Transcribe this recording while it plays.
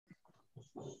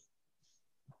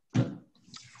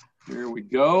Here we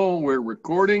go. We're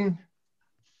recording.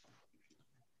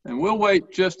 And we'll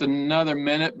wait just another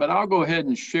minute, but I'll go ahead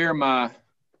and share my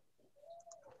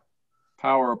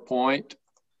PowerPoint.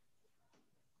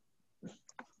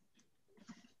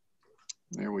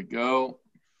 There we go.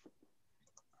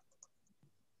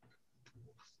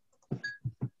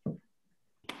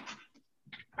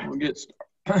 We'll get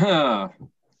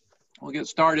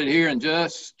started here in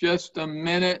just a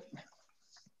minute.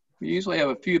 We usually have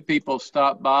a few people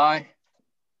stop by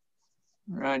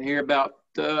right here about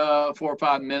 4 or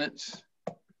 5 minutes.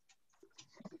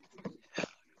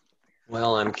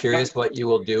 Well, I'm curious what you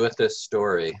will do with this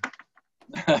story.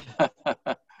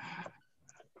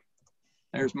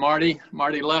 There's Marty.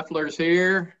 Marty Leffler's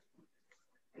here.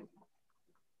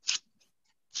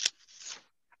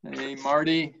 Hey,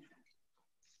 Marty.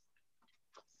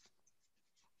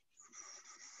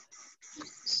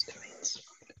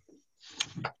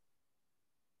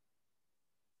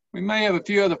 We may have a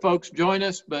few other folks join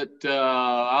us, but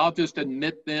I'll just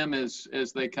admit them as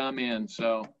they come in.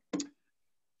 So,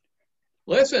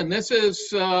 listen, this is,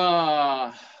 we've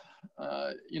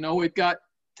got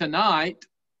tonight,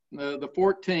 the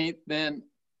 14th. Then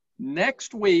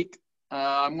next week,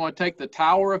 I'm going to take the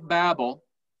Tower of Babel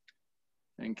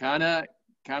and kind of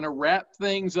wrap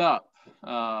things up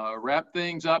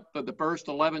for the first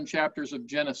 11 chapters of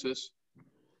Genesis.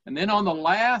 And then on the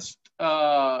last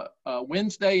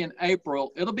Wednesday in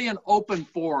April, it'll be an open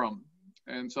forum.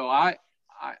 And so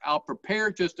I'll prepare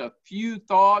just a few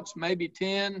thoughts, maybe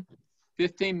 10,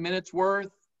 15 minutes worth.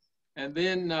 And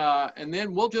then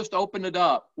we'll just open it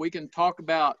up. We can talk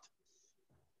about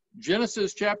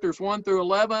Genesis chapters 1 through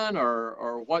 11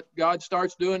 or what God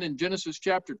starts doing in Genesis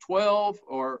chapter 12,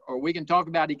 or we can talk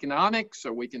about economics,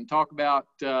 or we can talk about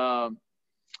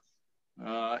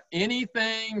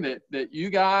anything that you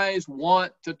guys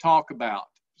want to talk about.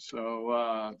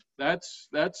 So that's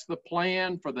the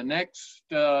plan for the next,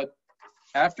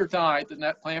 after tonight, and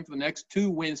that plan for the next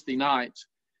 2 Wednesday nights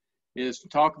is to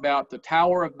talk about the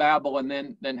Tower of Babel and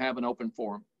then have an open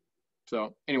forum.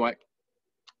 So anyway,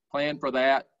 plan for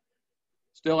that.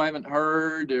 Still haven't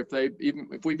heard if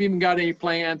we've even got any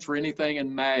plans for anything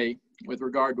in May with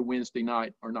regard to Wednesday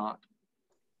night or not.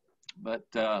 But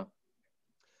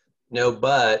no,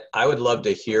 but I would love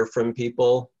to hear from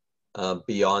people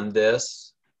beyond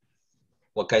this.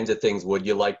 What kinds of things would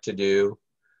you like to do?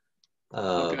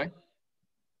 Okay.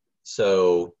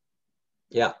 So,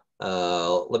 yeah,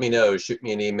 let me know. Shoot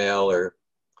me an email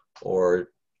or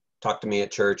talk to me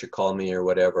at church or call me or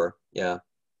whatever. Yeah.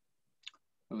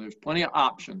 So there's plenty of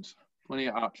options.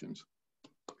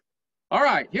 All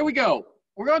right, here we go.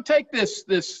 We're going to take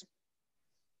this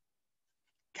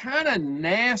kind of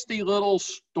nasty little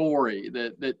story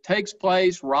that takes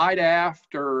place right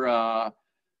after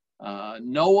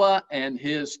Noah and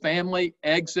his family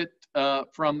exit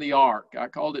from the ark. I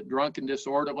called it Drunk and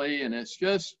Disorderly, and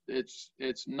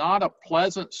it's not a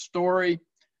pleasant story,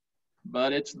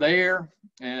 but it's there,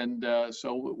 and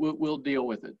so we'll deal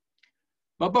with it.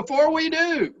 But before we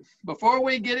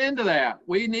get into that,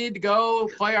 we need to go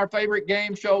play our favorite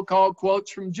game show called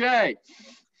Quotes from Jay.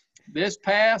 This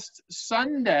past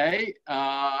Sunday,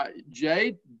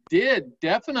 Jay did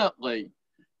definitely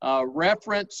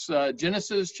reference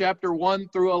Genesis chapter 1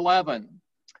 through 11.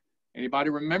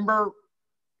 Anybody remember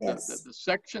Yes. the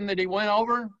section that he went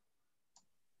over?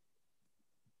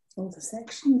 Oh, the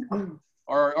section? Oh.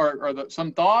 Or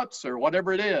some thoughts or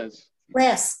whatever it is?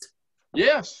 Rest.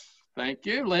 Yes. Thank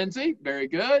you, Lindsay. Very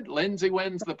good. Lindsay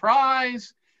wins the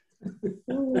prize.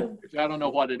 Which I don't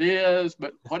know what it is,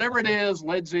 but whatever it is,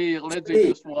 Lindsay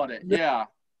just won it. Yeah.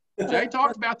 Jay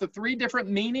talked about the 3 different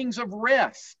meanings of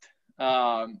rest.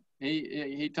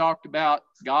 He talked about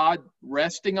God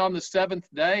resting on the 7th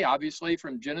day, obviously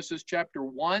from Genesis chapter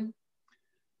 1.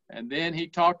 And then he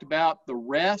talked about the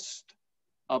rest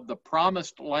of the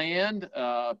promised land,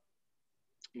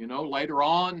 later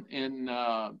on in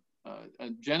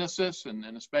Genesis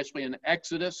and especially in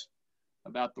Exodus,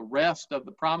 about the rest of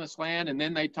the promised land. And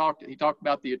then he talked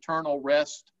about the eternal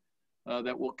rest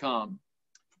that will come.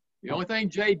 The only thing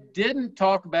Jay didn't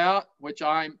talk about, which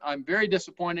I'm very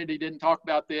disappointed he didn't talk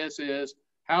about this, is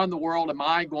how in the world am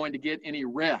I going to get any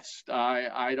rest?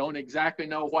 I don't exactly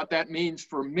know what that means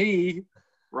for me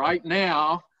right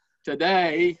now,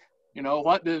 today. Am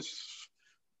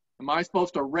I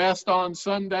supposed to rest on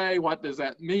Sunday? What does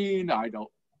that mean? I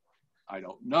don't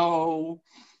know.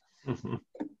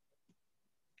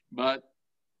 But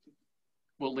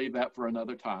we'll leave that for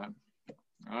another time.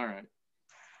 All right.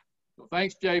 So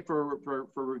thanks, Jay, for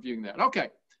reviewing that. Okay,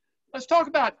 let's talk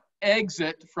about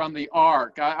exit from the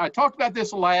ark. I talked about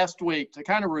this last week to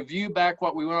kind of review back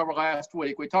what we went over last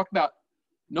week. We talked about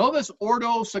Novus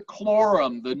Ordo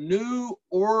Seclorum, the new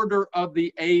order of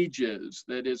the ages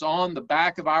that is on the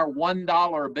back of our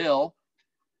 $1 bill.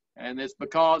 And it's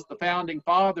because the founding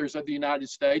fathers of the United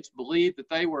States believed that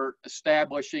they were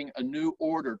establishing a new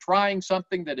order, trying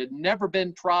something that had never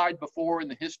been tried before in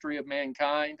the history of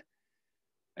mankind.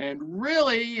 And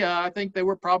really, I think they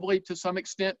were probably to some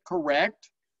extent correct.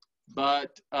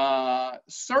 But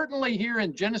certainly here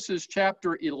in Genesis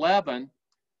chapter 11,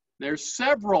 there's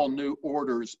several new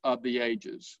orders of the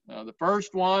ages. The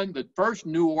first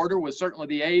new order was certainly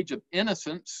the age of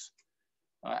innocence.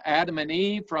 Adam and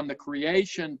Eve, from the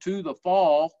creation to the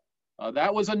fall,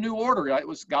 that was a new order. It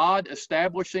was God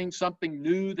establishing something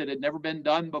new that had never been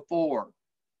done before.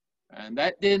 And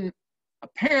that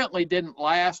apparently didn't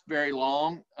last very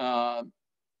long.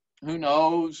 Who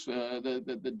knows?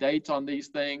 The dates on these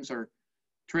things are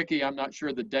tricky. I'm not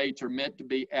sure the dates are meant to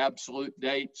be absolute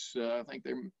dates. I think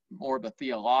they're more of a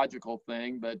theological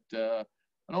thing, but I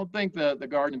don't think the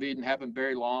Garden of Eden happened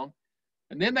very long.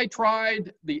 And then they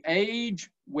tried the age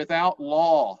without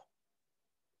law.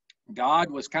 God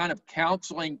was kind of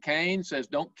counseling Cain, says,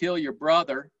 don't kill your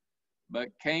brother, but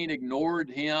Cain ignored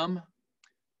him.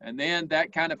 And then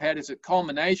that kind of had as a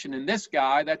culmination in this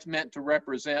guy, that's meant to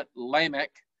represent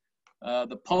Lamech,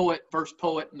 the poet, first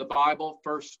poet in the Bible,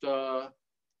 first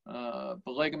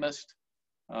polygamist.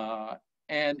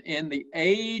 And in the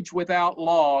age without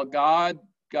law, God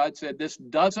said, this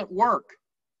doesn't work.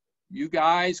 You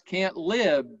guys can't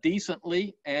live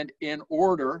decently and in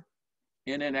order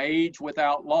in an age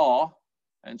without law.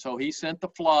 And so he sent the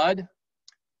flood.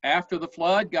 After the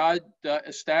flood, God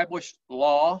established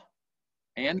law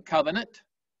and covenant.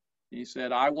 He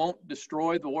said, I won't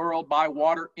destroy the world by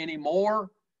water anymore.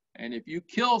 And if you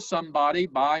kill somebody,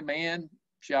 by man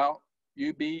shall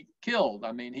you be killed.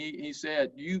 I mean, he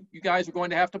said, you guys are going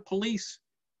to have to police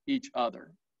each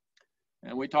other.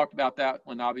 And we talked about that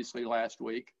one obviously last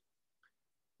week.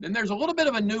 Then there's a little bit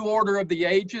of a new order of the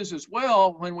ages as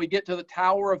well when we get to the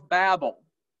Tower of Babel.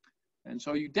 And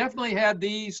so you definitely have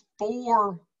these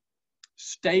 4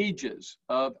 stages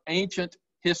of ancient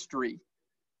history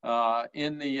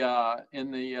in the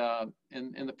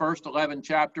first 11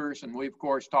 chapters. And we, of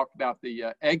course, talked about the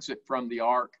exit from the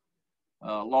ark,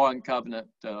 law and covenant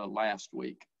last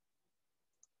week.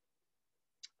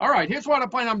 All right, here's what I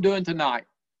plan on doing tonight.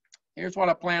 I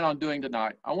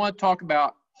want to talk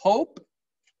about hope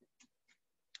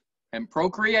and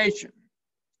procreation.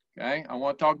 Okay, I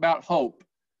want to talk about hope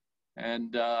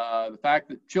and the fact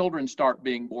that children start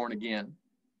being born again.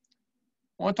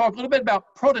 I want to talk a little bit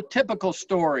about prototypical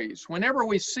stories. Whenever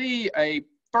we see a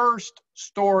first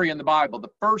story in the Bible, the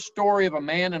first story of a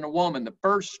man and a woman, the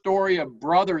first story of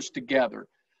brothers together,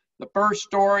 the first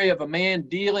story of a man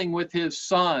dealing with his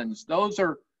sons, those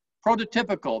are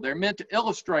prototypical. They're meant to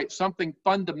illustrate something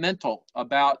fundamental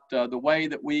about the way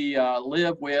that we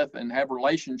live with and have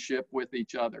relationship with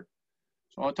each other.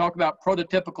 So I want to talk about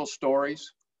prototypical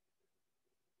stories.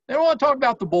 Then I want to talk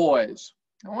about the boys.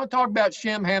 I want to talk about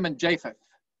Shem, Ham, and Japheth.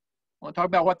 I want to talk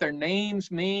about what their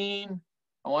names mean.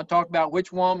 I want to talk about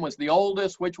which one was the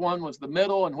oldest, which one was the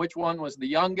middle, and which one was the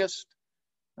youngest,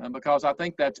 because I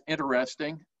think that's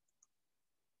interesting.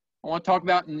 I want to talk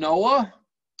about Noah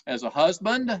as a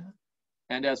husband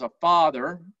and as a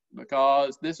father,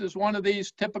 because this is one of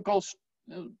these typical,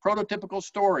 prototypical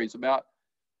stories about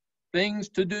things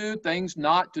to do, things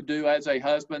not to do as a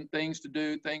husband, things to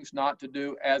do, things not to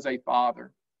do as a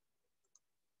father.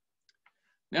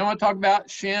 Then I want to talk about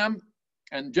Shem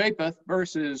and Japheth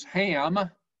versus Ham,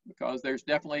 because there's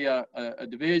definitely a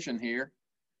division here.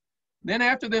 Then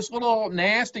after this little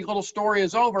nasty little story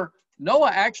is over,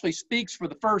 Noah actually speaks for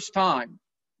the first time.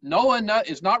 Noah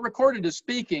is not recorded as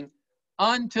speaking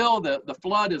until the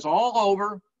flood is all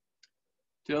over,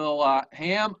 till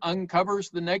Ham uncovers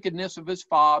the nakedness of his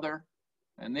father,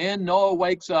 and then Noah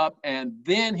wakes up, and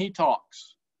then he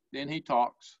talks.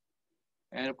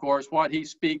 And of course, what he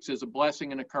speaks is a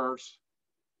blessing and a curse.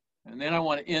 And then I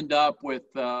want to end up with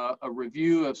a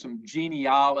review of some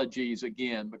genealogies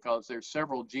again, because there's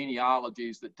several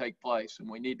genealogies that take place, and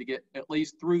we need to get at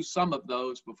least through some of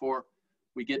those before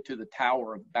we get to the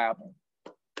Tower of Babel.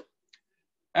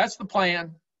 That's the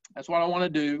plan. That's what I want to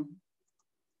do.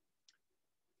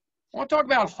 I want to talk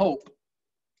about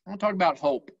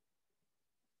hope.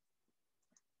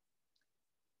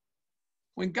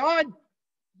 When God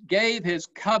gave his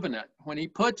covenant, when he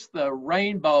puts the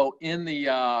rainbow in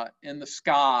the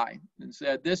sky and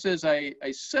said, this is a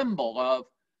symbol of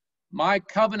my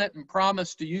covenant and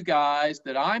promise to you guys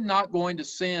that I'm not going to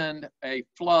send a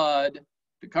flood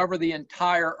to cover the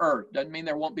entire earth. Doesn't mean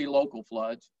there won't be local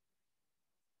floods.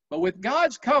 But with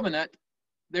God's covenant,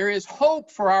 there is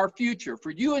hope for our future.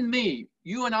 For you and me,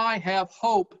 you and I have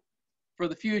hope for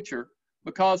the future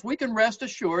because we can rest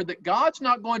assured that God's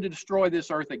not going to destroy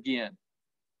this earth again.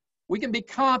 We can be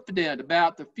confident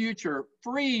about the future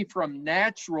free from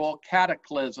natural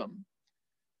cataclysm.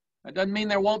 That doesn't mean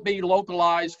there won't be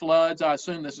localized floods. I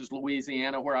assume this is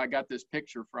Louisiana where I got this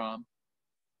picture from.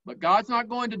 But God's not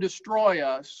going to destroy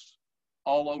us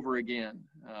all over again.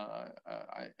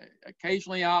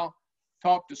 Occasionally I'll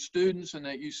talk to students and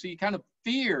that you see kind of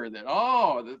fear that,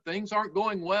 oh, that things aren't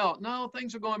going well. No,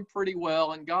 things are going pretty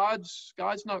well, and God's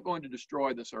not going to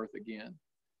destroy this earth again.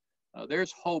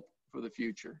 There's hope for the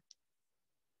future.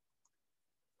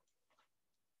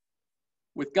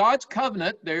 With God's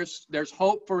covenant, there's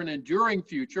hope for an enduring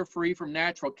future free from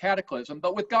natural cataclysm.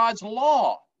 But with God's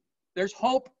law, there's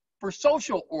hope for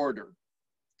social order,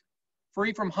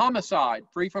 free from homicide,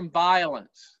 free from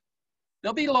violence.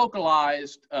 There'll be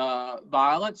localized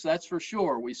violence, that's for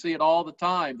sure. We see it all the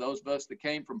time. Those of us that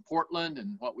came from Portland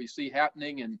and what we see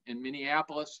happening in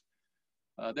Minneapolis,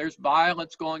 there's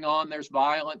violence going on. There's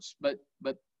violence, but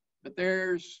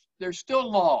there's still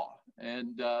law,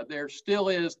 and there still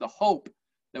is the hope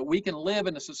that we can live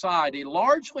in a society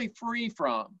largely free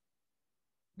from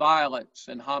violence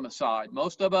and homicide.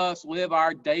 Most of us live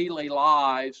our daily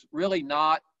lives really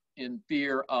not in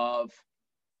fear of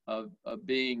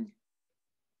being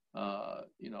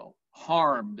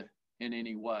harmed in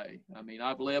any way. I mean,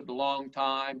 I've lived a long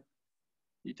time.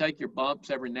 You take your bumps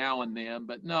every now and then,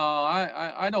 but no,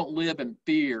 I don't live in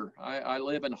fear. I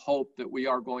live in hope that we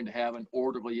are going to have an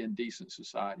orderly and decent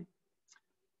society.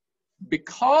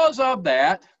 Because of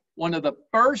that, one of the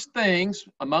first things,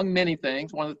 among many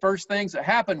things, one of the first things that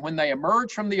happen when they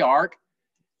emerge from the ark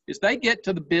is they get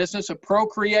to the business of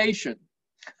procreation.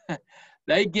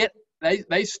 They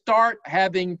start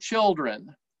having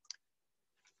children.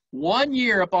 1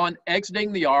 year upon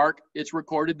exiting the ark, it's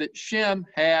recorded that Shem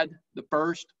had the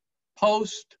first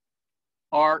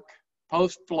post-ark,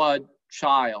 post-flood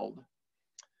child.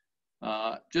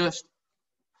 Just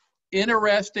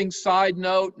interesting side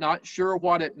note, not sure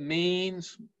what it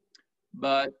means,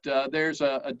 but there's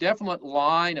a definite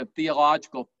line of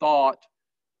theological thought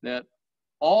that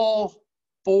all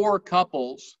four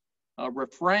couples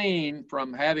refrained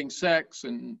from having sex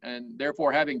and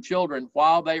therefore having children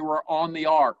while they were on the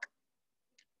ark.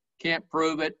 Can't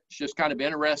prove it. It's just kind of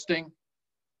interesting.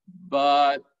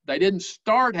 But they didn't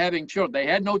start having children. They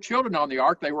had no children on the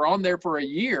ark. They were on there for a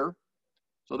year,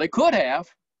 so they could have,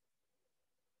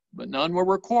 but none were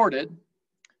recorded.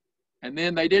 And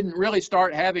then they didn't really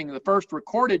start having the first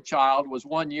recorded child was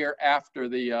 1 year after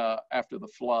the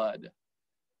flood.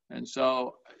 And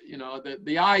so,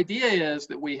 the idea is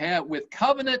that we have, with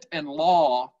covenant and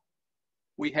law,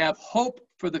 we have hope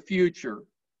for the future.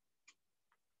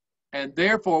 And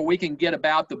therefore, we can get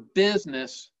about the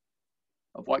business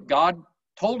of what God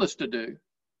told us to do,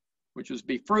 which is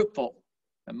be fruitful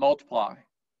and multiply.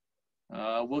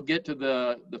 We'll get to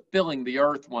the filling the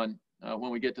earth one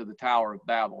when we get to the Tower of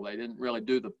Babel. They didn't really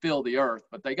do the fill the earth,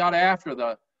 but they got after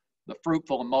the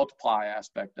fruitful and multiply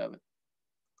aspect of it.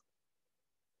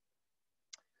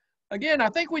 Again, I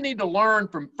think we need to learn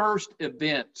from first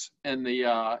events in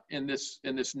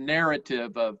this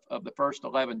narrative of the first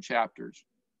 11 chapters.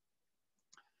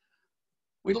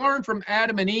 We learn from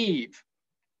Adam and Eve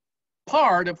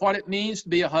part of what it means to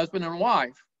be a husband and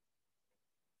wife.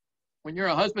 When you're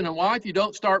a husband and wife, you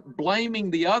don't start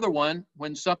blaming the other one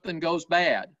when something goes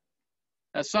bad.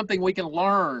 That's something we can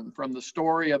learn from the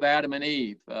story of Adam and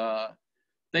Eve.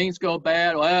 Things go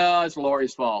bad, well, it's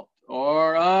Lori's fault.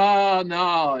 Or, oh,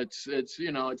 no, it's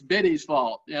Biddy's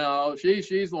fault.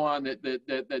 She's the one that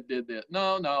did this.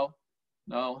 No.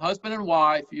 Husband and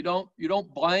wife, you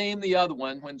don't blame the other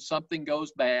one when something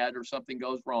goes bad or something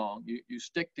goes wrong. You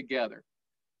stick together.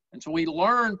 And so we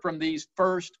learn from these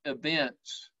first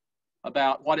events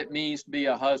about what it means to be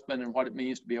a husband and what it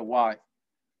means to be a wife.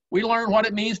 We learn what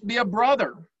it means to be a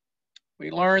brother.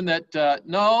 We learn that,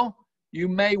 no, you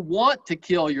may want to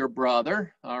kill your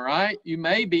brother, all right? You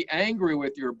may be angry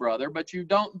with your brother, but you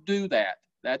don't do that.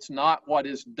 That's not what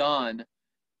is done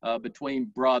between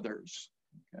brothers,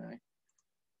 okay?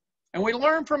 And we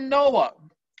learn from Noah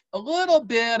a little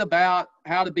bit about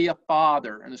how to be a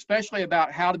father, and especially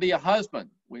about how to be a husband.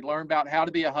 We learn about how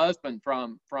to be a husband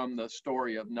from the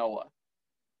story of Noah.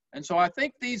 And so I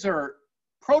think these are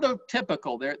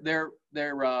prototypical.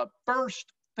 They're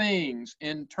first things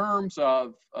in terms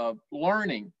of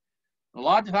learning. A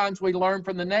lot of times we learn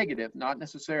from the negative, not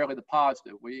necessarily the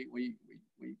positive. We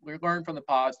learn from the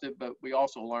positive, but we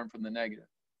also learn from the negative.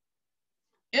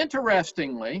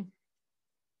 Interestingly,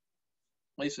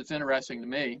 at least it's interesting to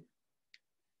me,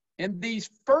 in these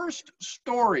first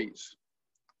stories,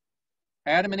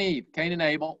 Adam and Eve, Cain and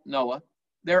Abel, Noah,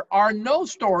 there are no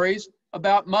stories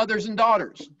about mothers and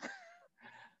daughters.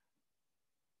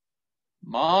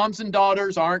 Moms and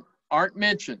daughters aren't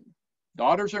mentioned.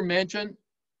 Daughters are mentioned,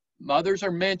 mothers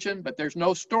are mentioned, but there's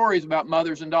no stories about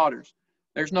mothers and daughters.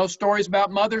 There's no stories about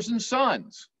mothers and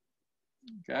sons.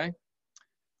 Okay?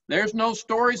 There's no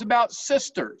stories about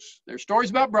sisters. There's stories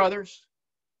about brothers.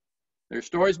 There's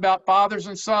stories about fathers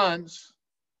and sons.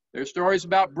 There's stories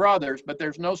about brothers, but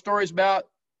there's no stories about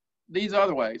these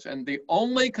other ways. And the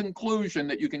only conclusion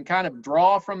that you can kind of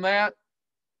draw from that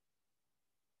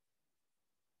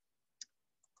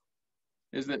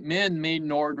is that men need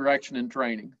more direction and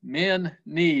training. Men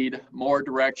need more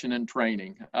direction and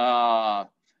training. I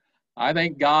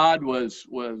think God was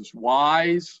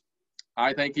wise.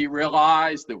 I think he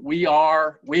realized that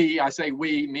I say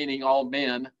we, meaning all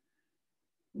men,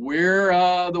 we're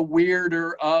the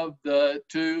weirder of the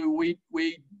two.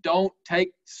 We don't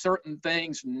take certain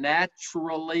things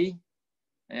naturally,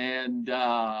 and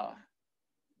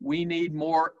we need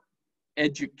more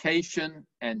education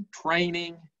and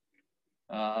training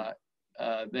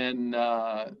than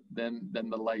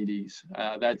the ladies.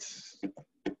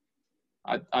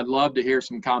 I'd love to hear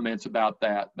some comments about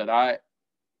that, but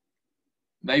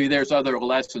maybe there's other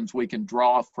lessons we can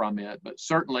draw from it, but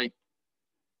certainly,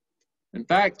 in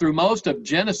fact, through most of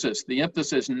Genesis, the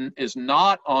emphasis is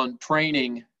not on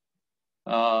training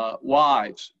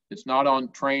wives. It's not on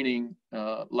training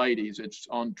ladies. It's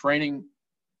on training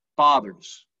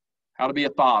fathers, how to be a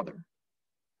father,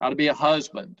 how to be a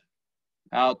husband,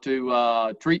 how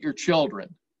to treat your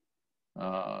children.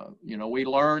 We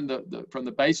learn from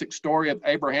the basic story of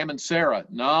Abraham and Sarah.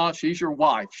 No, she's your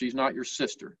wife. She's not your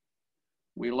sister.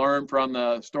 We learn from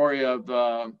the story of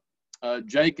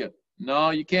Jacob.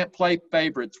 No, you can't play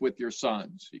favorites with your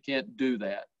sons. You can't do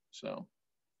that. So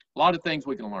a lot of things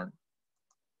we can learn.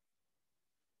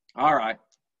 All right.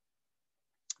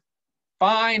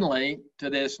 Finally, to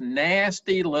this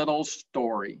nasty little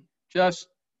story. It's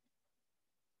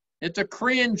a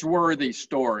cringe-worthy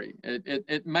story.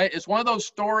 It's one of those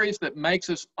stories that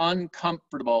makes us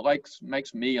uncomfortable,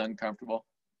 makes me uncomfortable.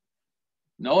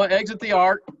 Noah exits the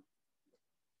ark,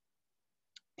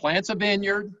 plants a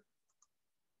vineyard,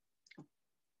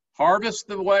 harvests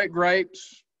the wet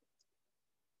grapes,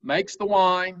 makes the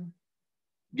wine,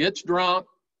 gets drunk,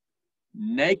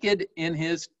 naked in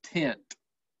his tent.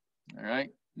 All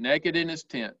right, naked in his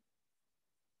tent.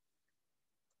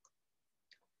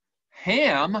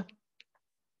 Ham,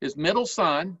 his middle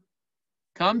son,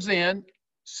 comes in,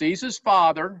 sees his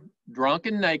father drunk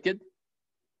and naked,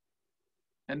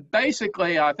 and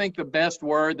basically, I think the best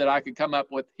word that I could come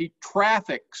up with, he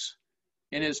traffics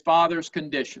in his father's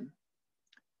condition.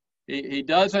 He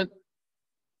doesn't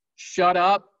shut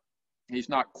up. He's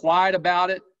not quiet about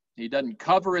it. He doesn't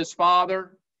cover his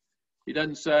father. He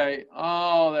doesn't say,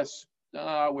 oh,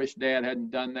 I wish Dad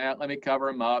hadn't done that. Let me cover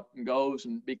him up, and goes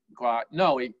and be quiet.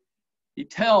 No, he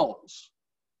tells.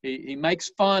 He makes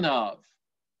fun of.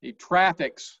 He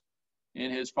traffics in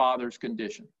his father's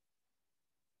condition.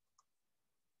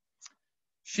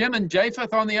 Shem and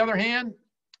Japheth, on the other hand,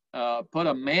 put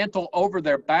a mantle over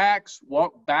their backs,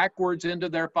 walk backwards into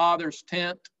their father's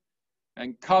tent,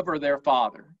 and cover their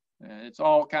father. And it's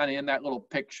all kind of in that little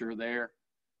picture there.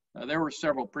 There were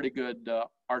several pretty good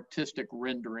artistic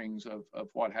renderings of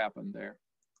what happened there.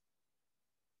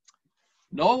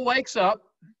 Noah wakes up,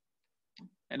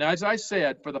 and as I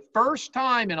said, for the first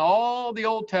time in all the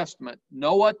Old Testament,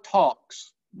 Noah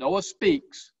talks. Noah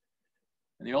speaks.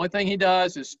 And the only thing he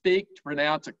does is speak to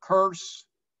pronounce a curse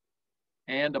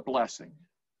and a blessing.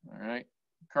 All right?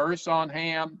 Curse on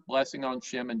Ham, blessing on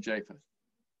Shem and Japheth.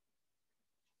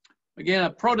 Again, a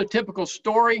prototypical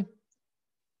story.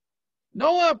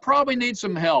 Noah probably needs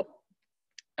some help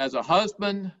as a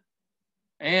husband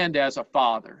and as a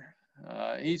father.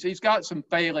 He's got some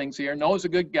failings here. Noah's a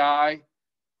good guy.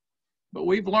 But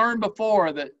we've learned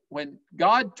before that when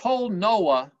God told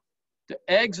Noah to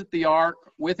exit the ark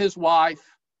with his wife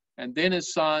and then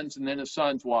his sons and then his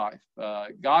son's wife,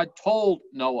 God told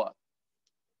Noah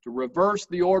to reverse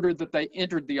the order that they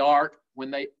entered the ark when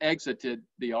they exited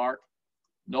the ark.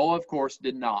 Noah, of course,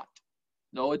 did not.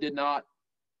 Noah did not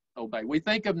obey. We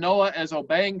think of Noah as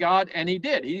obeying God, and he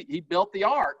did. He built the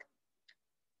ark,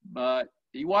 but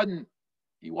he wasn't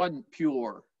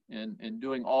pure in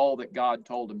doing all that God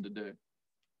told him to do.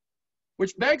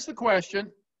 Which begs the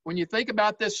question, when you think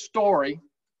about this story,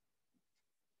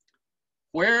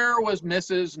 where was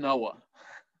Mrs. Noah?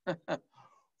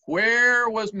 Where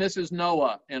was Mrs.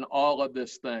 Noah in all of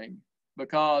this thing?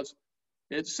 Because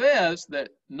it says that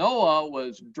Noah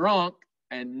was drunk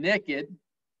and naked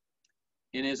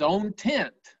in his own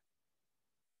tent.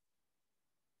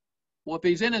 Well, if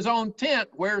he's in his own tent,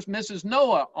 where's Mrs.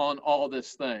 Noah on all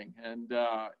this thing? And,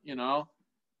 you know,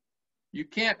 you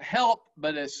can't help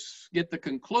but get the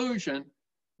conclusion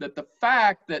that the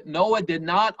fact that Noah did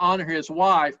not honor his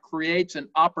wife creates an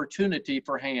opportunity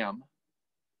for Ham.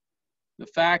 The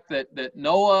fact that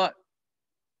Noah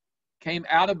came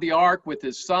out of the ark with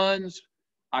his sons,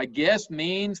 I guess,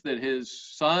 means that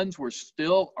his sons were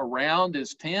still around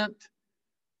his tent.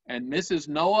 And Mrs.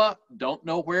 Noah, don't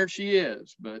know where she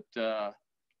is, but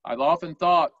I've often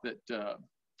thought that,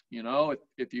 you know,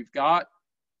 if you've got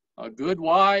a good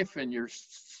wife and you're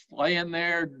laying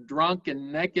there drunk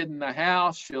and naked in the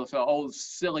house, she'll say, oh,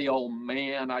 silly old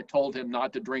man, I told him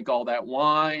not to drink all that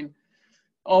wine.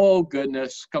 Oh,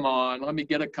 goodness, come on, let me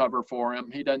get a cover for him.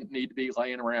 He doesn't need to be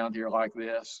laying around here like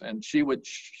this. And she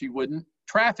wouldn't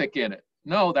traffic in it.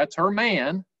 No, that's her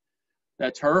man.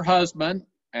 That's her husband.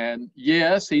 And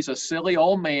yes, he's a silly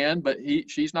old man, but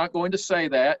she's not going to say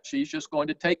that. She's just going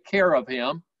to take care of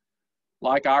him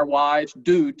like our wives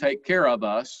do take care of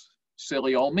us,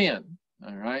 silly old men.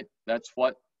 All right, that's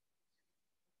part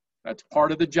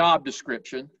of the job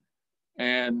description.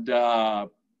 And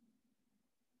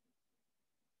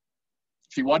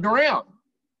she wasn't around.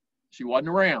 She wasn't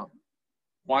around.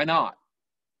 Why not?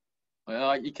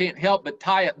 Well, you can't help but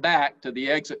tie it back to the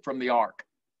exit from the ark.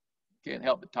 Can't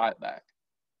help but tie it back.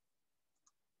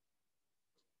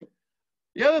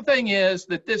 The other thing is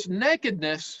that this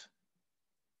nakedness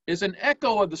is an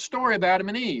echo of the story of Adam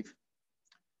and Eve.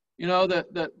 You know,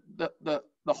 the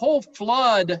whole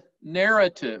flood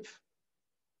narrative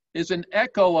is an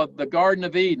echo of the Garden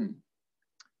of Eden.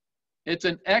 It's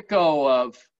an echo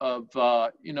of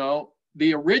you know,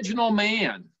 the original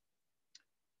man,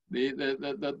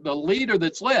 the leader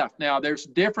that's left. Now, there's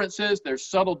differences, there's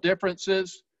subtle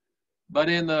differences. But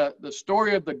in the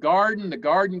story of the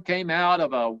garden came out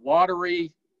of a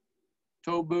watery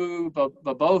tohu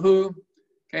vabohu,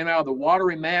 came out of the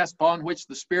watery mass upon which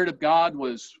the Spirit of God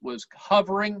was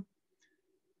hovering.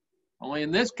 Only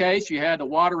in this case, you had a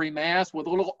watery mass with a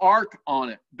little ark on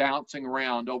it bouncing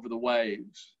around over the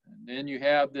waves. And then you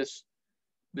have this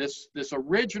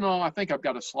original, I think I've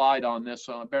got a slide on this,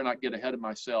 so I better not get ahead of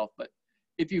myself. But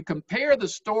if you compare the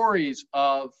stories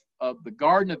of the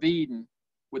Garden of Eden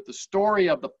with the story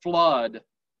of the flood,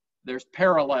 there's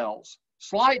parallels,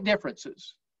 slight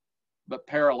differences, but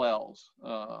parallels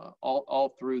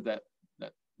all through that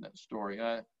story.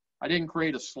 I didn't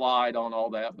create a slide on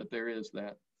all that, but there is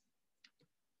that.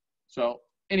 So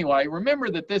anyway, remember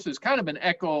that this is kind of an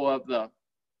echo of the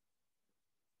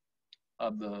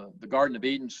Garden of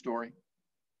Eden story.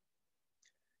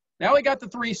 Now we got the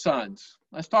three sons.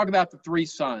 Let's talk about the three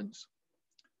sons.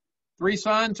 Three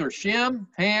sons are Shem,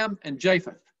 Ham, and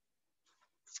Japheth.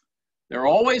 They're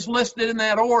always listed in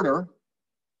that order,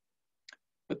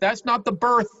 but that's not the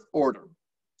birth order.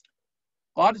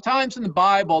 A lot of times in the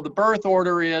Bible, the birth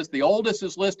order is the oldest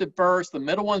is listed first, the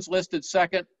middle one's listed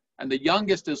second, and the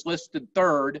youngest is listed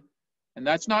third, and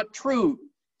that's not true.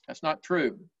 That's not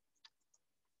true.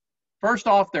 First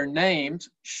off, their names.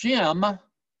 Shem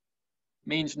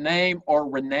means name or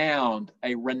renowned,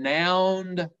 a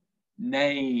renowned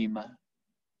name.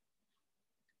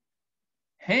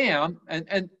 Ham,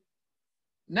 and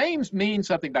names mean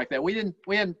something back then. We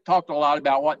hadn't talked a lot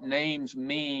about what names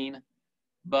mean,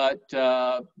 but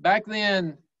back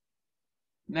then,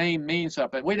 name means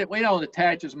something. We don't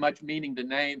attach as much meaning to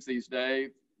names these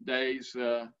days.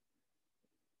 You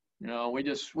know, we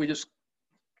just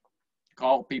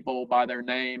call people by their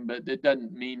name, but it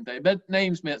doesn't mean they. But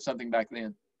names meant something back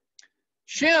then.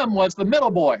 Shem was the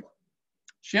middle boy.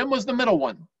 Shem was the middle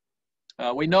one.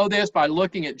 We know this by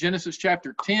looking at Genesis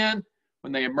chapter 10,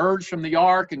 when they emerged from the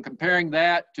ark, and comparing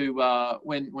that to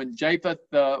when Japheth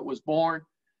was born.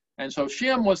 And so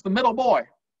Shem was the middle boy.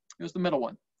 He was the middle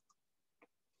one.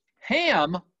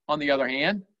 Ham, on the other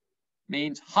hand,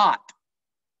 means hot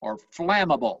or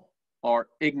flammable or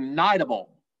ignitable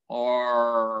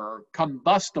or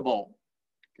combustible.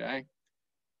 Okay?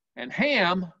 And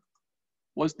Ham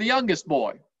was the youngest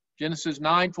boy. Genesis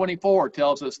 9:24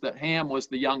 tells us that Ham was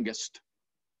the youngest.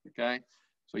 Okay?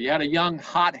 So you had a young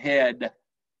hothead.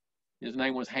 His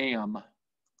name was Ham.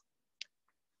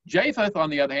 Japheth, on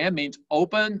the other hand, means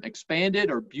open, expanded,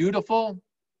 or beautiful.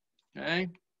 Okay?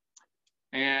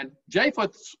 And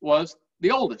Japheth was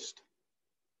the oldest.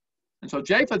 And so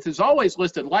Japheth is always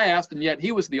listed last, and yet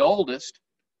he was the oldest.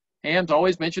 Ham's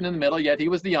always mentioned in the middle, yet he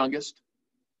was the youngest.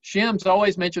 Shem's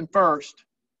always mentioned first,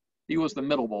 He was the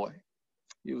middle boy.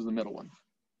 He was the middle one.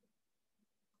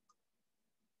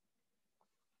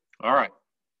 All right.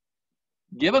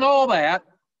 Given all that,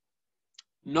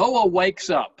 Noah wakes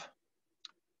up.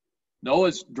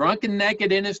 Noah's drunk and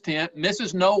naked in his tent.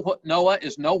 Mrs. Noah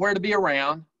is nowhere to be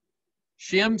around.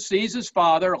 Shem sees his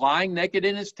father lying naked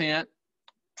in his tent,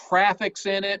 traffics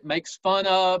in it, makes fun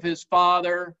of his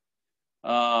father,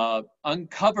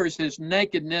 uncovers his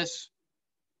nakedness.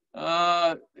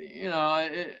 It's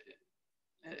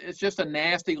just a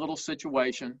nasty little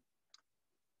situation.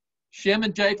 Shem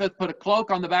and Japheth put a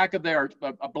blanket on the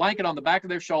back of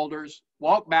their shoulders,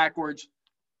 walk backwards,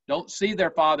 don't see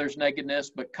their father's nakedness,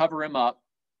 but cover him up.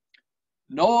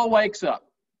 Noah wakes up.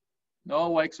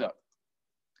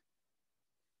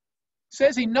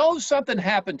 Says he knows something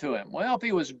happened to him. Well, if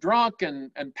he was drunk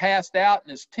and passed out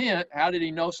in his tent, how did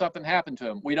he know something happened to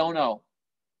him? We don't know.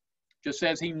 Just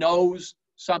says he knows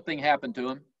something happened to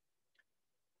him.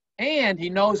 And he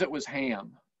knows it was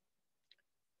Ham.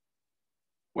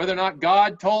 Whether or not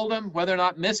God told him, whether or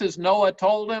not Mrs. Noah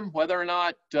told him, whether or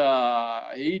not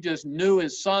he just knew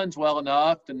his sons well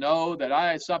enough to know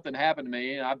that something happened to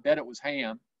me, and I bet it was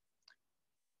Ham.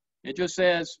 It just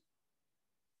says,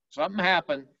 something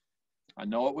happened. I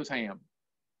know it was Ham.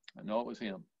 I know it was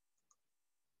him.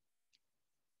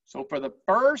 So for the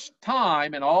first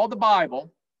time in all the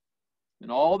Bible,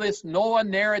 in all this Noah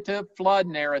narrative, flood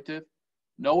narrative,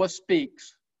 Noah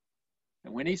speaks.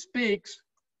 And when he speaks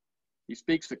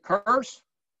a curse,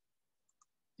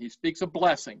 he speaks a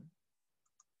blessing.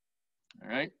 All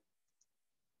right?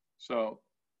 So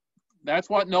that's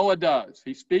what Noah does.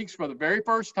 He speaks for the very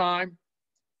first time.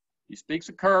 He speaks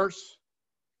a curse,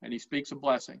 and he speaks a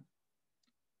blessing.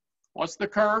 What's the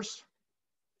curse?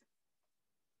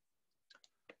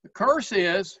 The curse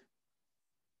is,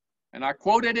 and I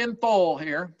quote it in full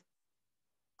here,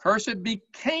 cursed be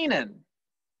Canaan.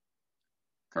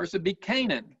 Cursed be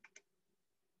Canaan.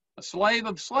 A slave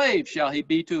of slaves shall he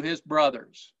be to his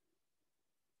brothers.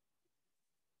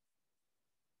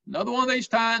 Another one of these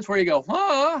times where you go,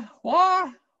 what?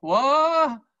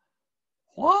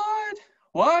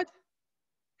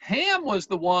 Ham was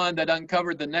the one that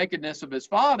uncovered the nakedness of his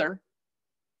father.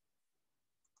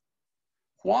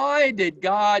 Why did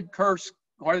Noah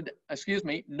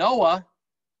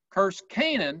curse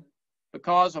Canaan?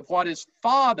 Because of what his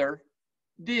father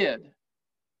did.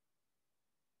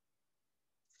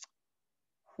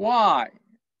 Why?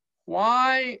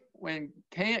 Why, when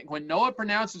Noah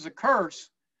pronounces a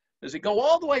curse, does it go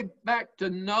all the way back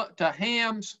to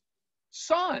Ham's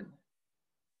son?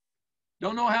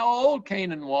 Don't know how old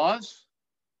Canaan was.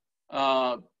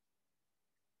 Had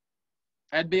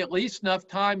to be at least enough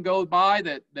time go by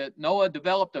that Noah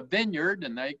developed a vineyard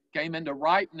and they came into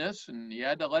ripeness and he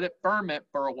had to let it ferment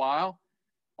for a while.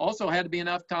 Also had to be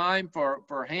enough time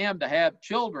for Ham to have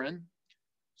children.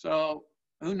 So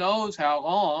who knows how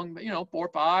long, 4,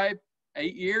 5,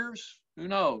 8 years, who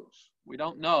knows? We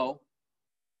don't know.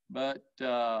 But,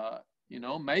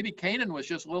 maybe Canaan was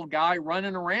just a little guy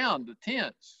running around the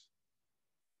tents.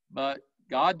 But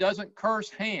God doesn't curse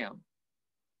Ham.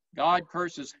 God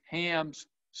curses Ham's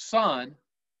son,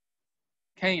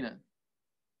 Canaan.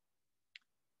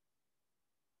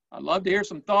 I'd love to hear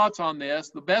some thoughts on this.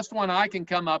 The best one I can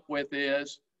come up with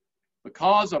is,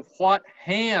 because of what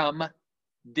Ham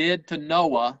did to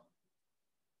Noah,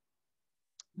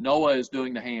 Noah is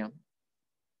doing to Ham.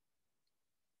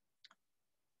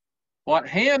 What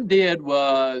Ham did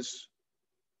was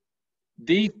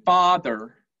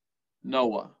defather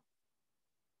Noah.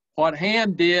 What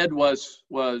Ham did was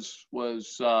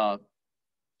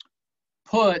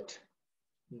put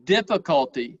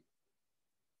difficulty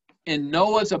in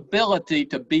Noah's ability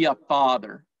to be a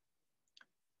father.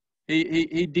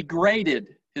 He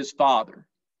degraded his father.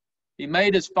 He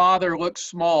made his father look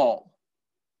small.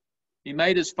 He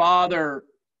made his father,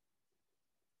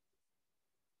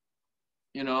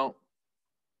 he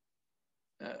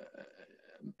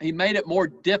made it more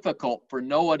difficult for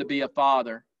Noah to be a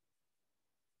father.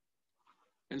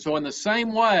 And so in the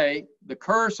same way, the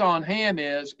curse on Ham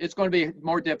is, it's going to be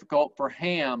more difficult for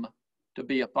Ham to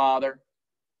be a father,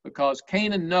 because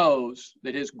Canaan knows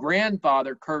that his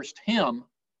grandfather cursed him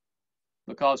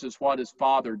because it's what his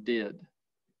father did.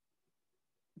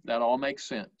 That all makes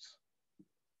sense.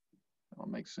 All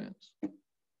makes sense.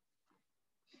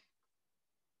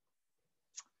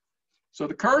 So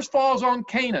the curse falls on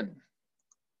Canaan.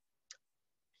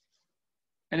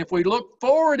 And if we look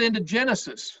forward into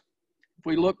Genesis,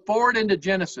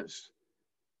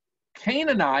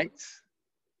 Canaanites,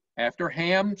 after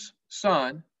Ham's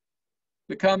son,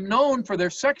 become known for their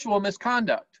sexual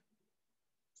misconduct.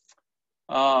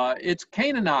 It's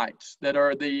Canaanites that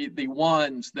are the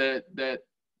ones that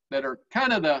are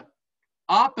kind of the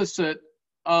opposite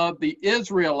of the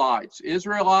Israelites.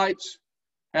 Israelites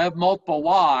have multiple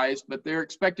wives, but they're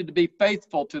expected to be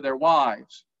faithful to their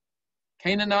wives.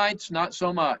 Canaanites, not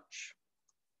so much.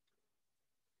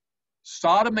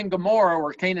 Sodom and Gomorrah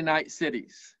were Canaanite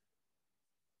cities.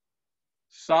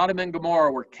 Sodom and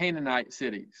Gomorrah were Canaanite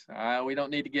cities. We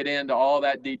don't need to get into all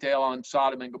that detail on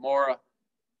Sodom and Gomorrah.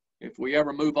 If we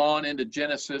ever move on into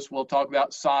Genesis, we'll talk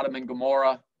about Sodom and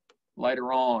Gomorrah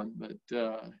later on, but,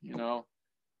 you know,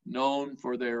 known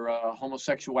for their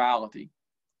homosexuality.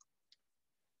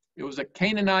 It was a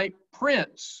Canaanite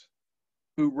prince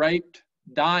who raped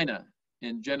Dinah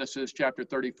in Genesis chapter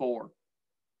 34.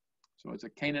 So it's a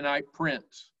Canaanite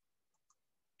prince.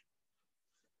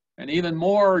 And even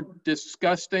more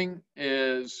disgusting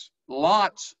is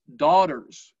Lot's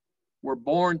daughters were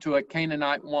born to a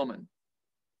Canaanite woman.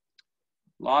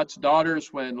 Lot's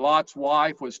daughters, when Lot's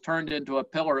wife was turned into a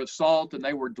pillar of salt and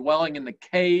they were dwelling in the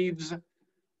caves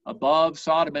above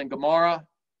Sodom and Gomorrah,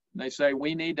 and they say,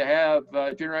 we need to have,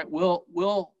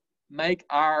 we'll make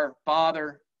our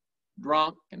father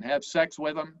drunk and have sex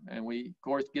with him. And we, of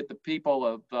course, get the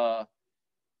people of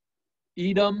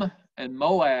Edom and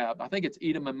Moab. I think it's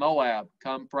Edom and Moab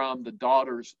come from the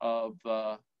daughters of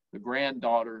the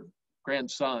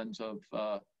grandsons of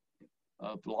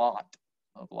Lot.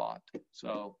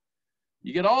 So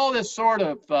you get all this sort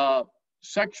of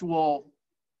sexual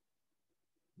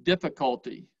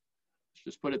difficulty. Let's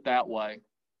just put it that way.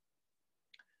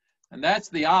 And that's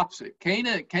the opposite.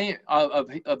 Canaan of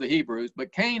the Hebrews,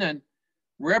 but Canaan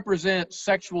represents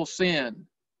sexual sin,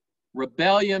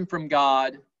 rebellion from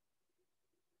God,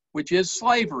 which is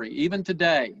slavery, even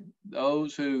today.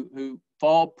 Those who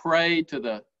fall prey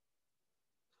to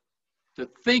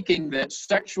thinking that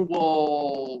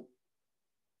sexual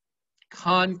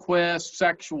conquest,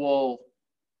 sexual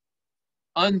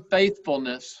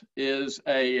unfaithfulness is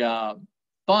a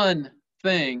fun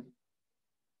thing.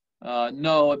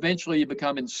 No, eventually you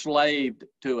become enslaved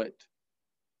to it.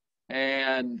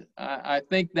 And I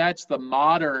think that's the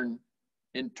modern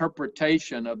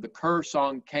interpretation of the curse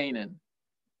on Canaan,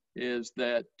 is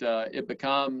that it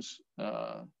becomes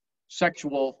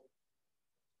sexual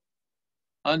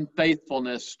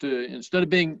unfaithfulness. Instead of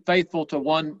being faithful to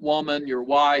one woman, your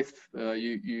wife,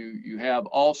 you have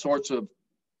all sorts of,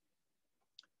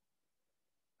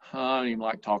 I don't even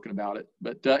like talking about it,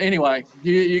 but anyway,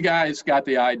 you guys got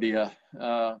the idea.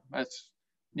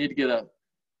 Need to get a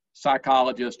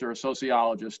psychologist or a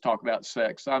sociologist to talk about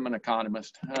sex. I'm an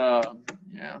economist.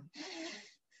 Yeah.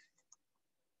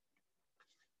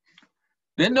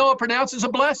 Then Noah pronounces a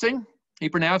blessing. He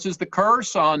pronounces the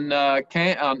curse on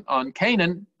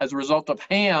Canaan as a result of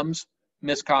Ham's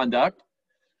misconduct.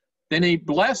 Then he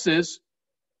blesses,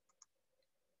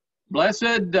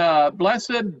 blessed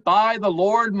by the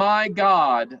Lord my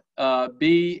God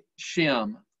be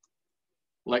Shem.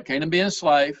 Let Canaan be a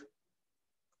slave.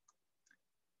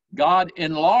 God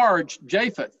enlarged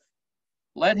Japheth.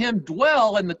 Let him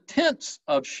dwell in the tents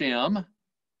of Shem,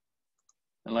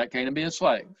 and let Canaan be a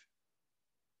slave.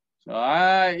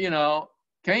 So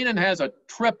Canaan has a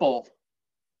triple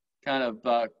kind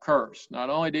of curse. Not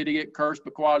only did he get cursed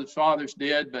because his fathers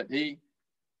did, but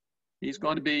he's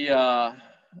going to be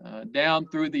down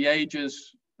through the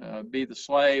ages, be the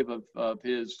slave of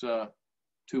his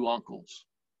two uncles.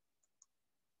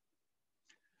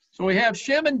 So we have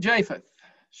Shem and Japheth.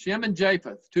 Shem and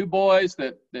Japheth, two boys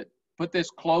that put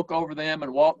this cloak over them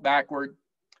and walk backward.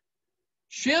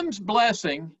 Shem's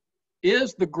blessing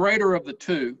is the greater of the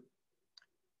two,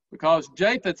 because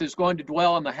Japheth is going to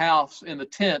dwell in the house, in the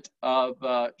tent of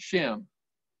Shem.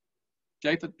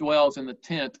 Japheth dwells in the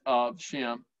tent of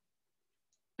Shem.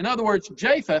 In other words,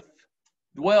 Japheth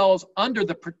dwells under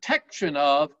the protection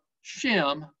of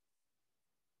Shem.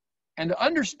 And to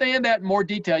understand that in more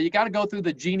detail, you got to go through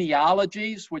the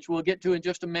genealogies, which we'll get to in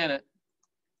just a minute.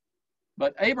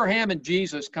 But Abraham and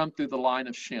Jesus come through the line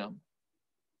of Shem.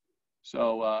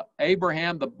 So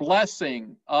Abraham, the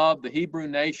blessing of the Hebrew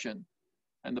nation,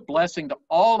 and the blessing to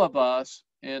all of us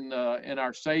in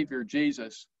our Savior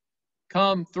Jesus,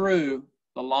 come through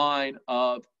the line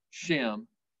of Shem.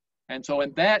 And so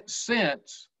in that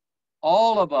sense,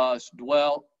 all of us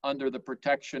dwell under the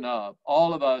protection of,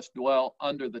 all of us dwell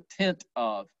under the tent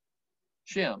of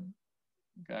Shem,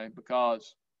 okay,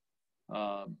 because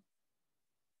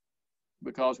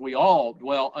we all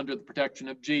dwell under the protection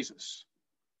of Jesus.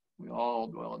 We all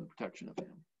dwell in the protection of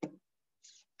him.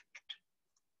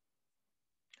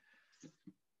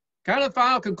 Kind of the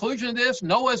final conclusion of this,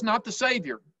 Noah is not the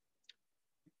Savior.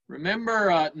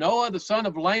 Remember Noah, the son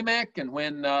of Lamech, and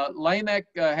when Lamech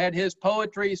had his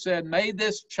poetry, he said, "May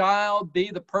this child be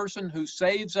the person who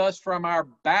saves us from our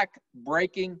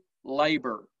back-breaking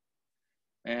labor."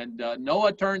 And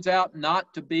Noah turns out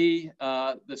not to be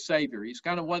the savior. He's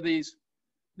kind of one of these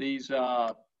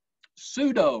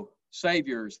pseudo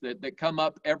saviors that come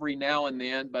up every now and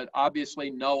then. But obviously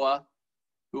Noah,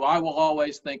 who I will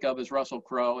always think of as Russell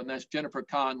Crowe, and that's Jennifer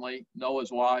Connelly,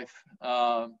 Noah's wife.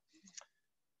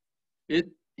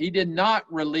 He did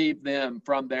not relieve them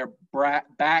from their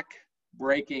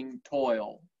back-breaking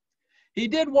toil. He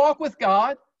did walk with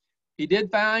God. He did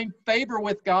find favor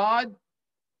with God.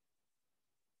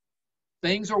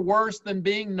 Things are worse than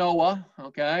being Noah,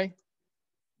 okay?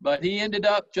 But he ended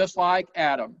up just like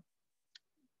Adam.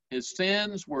 His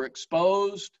sins were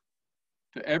exposed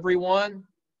to everyone.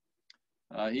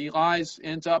 He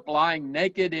ends up lying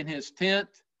naked in his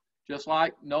tent, just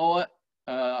like Noah.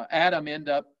 Adam ended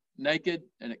up naked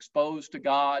and exposed to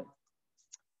God.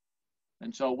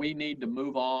 And so we need to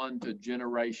move on to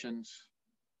generations.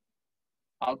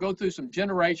 I'll go through some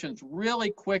generations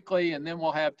really quickly, and then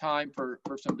we'll have time for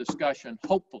some discussion,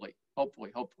 hopefully.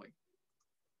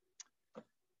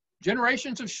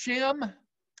 Generations of Shem,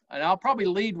 and I'll probably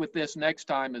lead with this next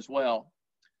time as well.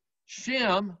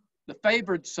 Shem, the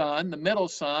favored son, the middle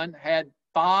son, had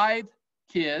 5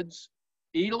 kids: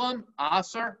 Elam,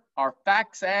 Asser,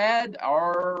 Arphaxad,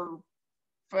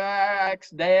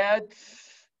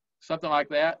 something like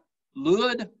that,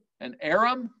 Lud, and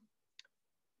Aram.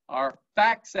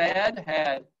 Arphaxad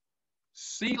had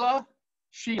Shelah,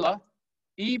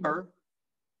 Eber,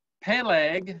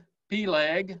 Peleg,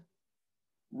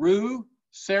 Ru,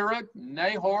 Serug,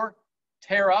 Nahor,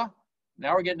 Terah.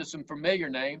 Now we're getting to some familiar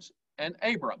names, and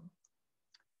Abram.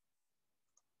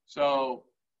 So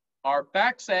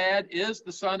Arphaxad is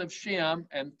the son of Shem,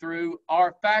 and through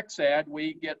Arphaxad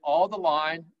we get all the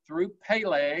line through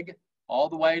Peleg all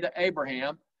the way to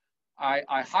Abraham.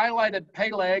 I highlighted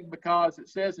Peleg because it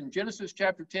says in Genesis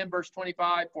chapter 10, verse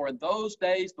 25, "For in those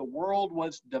days the world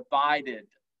was divided."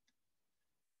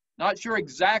 Not sure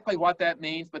exactly what that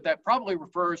means, but that probably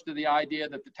refers to the idea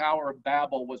that the Tower of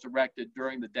Babel was erected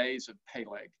during the days of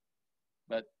Peleg.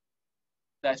 But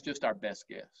that's just our best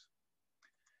guess.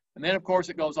 And then, of course,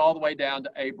 it goes all the way down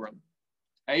to Abram.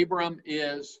 Abram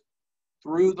is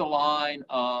through the line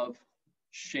of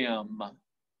Shem.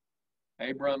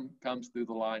 Abram comes through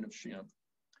the line of Shem.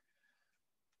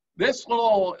 This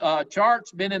little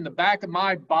chart's been in the back of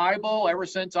my Bible ever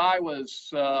since I was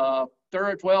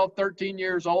 12, 13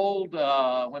 years old.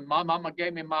 When my mama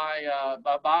gave me my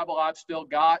Bible, I've still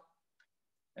got.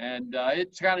 And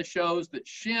it kind of shows that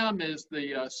Shem is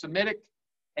the Semitic,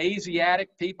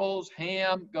 Asiatic peoples.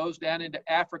 Ham goes down into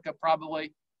Africa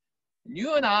probably. And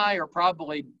you and I are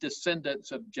probably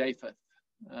descendants of Japheth.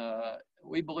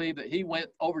 We believe that he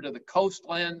went over to the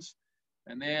coastlands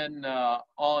and then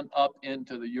on up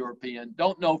into the European.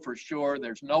 Don't know for sure.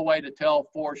 There's no way to tell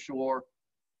for sure,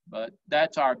 but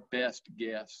that's our best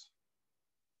guess.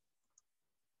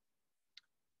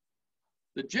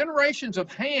 The generations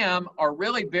of Ham are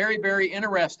really very, very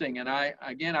interesting. And I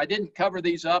didn't cover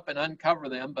these up and uncover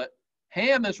them, but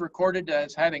Ham is recorded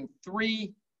as having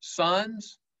 3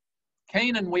 sons.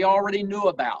 Canaan we already knew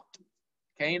about.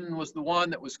 Canaan was the one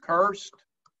that was cursed.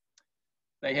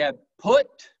 They had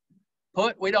Put.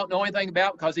 Put we don't know anything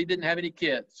about because he didn't have any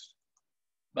kids.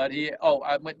 But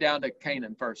I went down to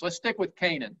Canaan first. Let's stick with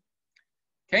Canaan.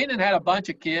 Canaan had a bunch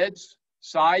of kids: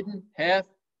 Sidon, Heth,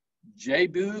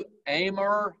 Jebu,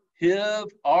 Amor,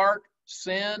 Hiv, Ark,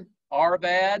 Sin,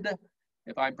 Arvad,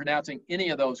 if I'm pronouncing any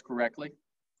of those correctly.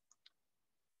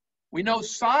 We know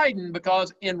Sidon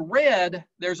because in red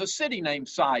there's a city named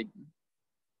Sidon.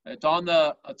 It's on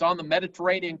the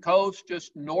Mediterranean coast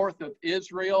just north of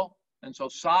Israel, and so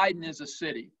Sidon is a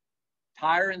city.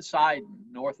 Tyre and Sidon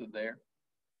north of there.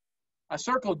 I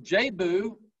circled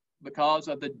Jebu because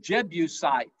of the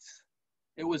Jebusites.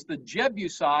 It was the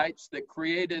Jebusites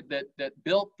that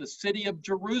built the city of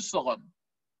Jerusalem.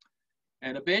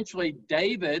 And eventually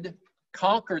David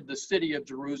conquered the city of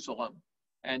Jerusalem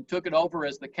and took it over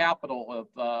as the capital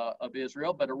of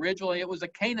Israel. But originally it was a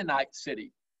Canaanite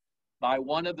city by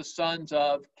one of the sons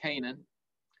of Canaan.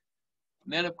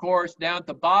 And then, of course, down at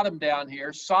the bottom down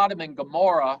here, Sodom and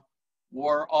Gomorrah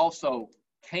were also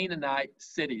Canaanite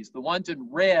cities. The ones in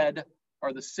red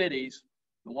are the cities.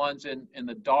 The ones in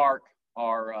the dark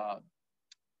are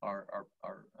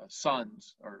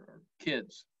sons or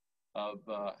kids of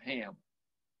Ham.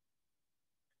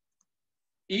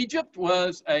 Egypt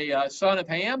was a son of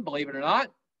Ham, believe it or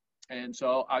not. And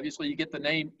so obviously you get the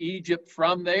name Egypt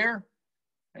from there.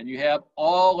 And you have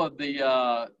all of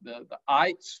the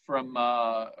ites from,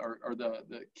 or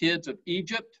the kids of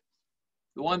Egypt.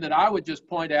 The one that I would just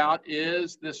point out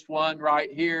is this one right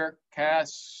here,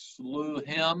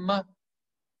 Casluhim,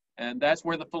 and that's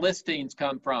where the Philistines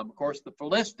come from. Of course, the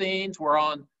Philistines were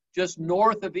on just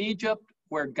north of Egypt,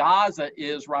 where Gaza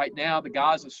is right now, the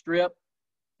Gaza Strip,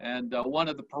 and one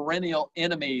of the perennial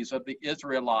enemies of the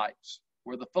Israelites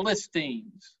were the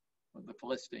Philistines.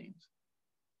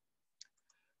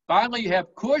 Finally, you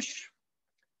have Cush.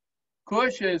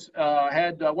 Cush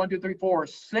had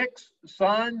 6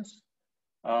 sons.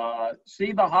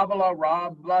 Seba, Havilah,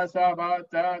 Rabb,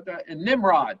 and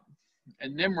Nimrod.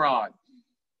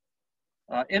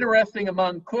 Interesting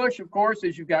among Cush, of course,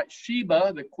 is you've got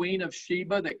Sheba, the queen of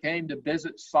Sheba, that came to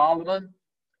visit Solomon.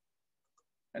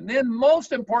 And then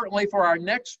most importantly for our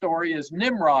next story is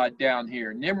Nimrod down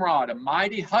here. Nimrod, a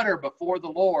mighty hunter before the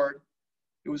Lord.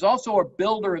 It was also a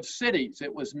builder of cities.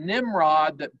 It was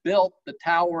Nimrod that built the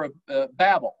Tower of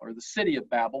Babel, or the city of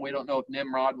Babel. We don't know if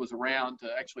Nimrod was around to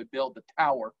actually build the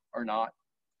tower or not.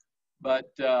 But,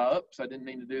 oops, I didn't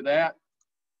mean to do that.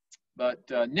 But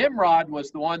Nimrod was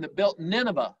the one that built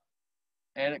Nineveh,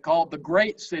 and it called the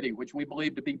Great City, which we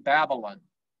believe to be Babylon.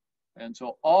 And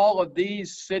so all of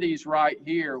these cities right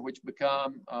here, which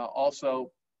become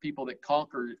also people that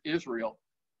conquered Israel,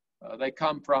 they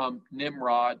come from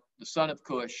Nimrod, the son of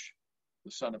Cush,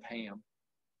 the son of Ham.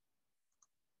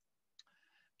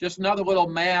 Just another little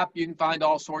map. You can find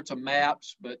all sorts of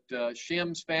maps, but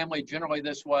Shem's family generally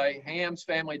this way, Ham's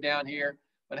family down here.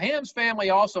 But Ham's family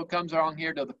also comes along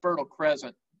here to the Fertile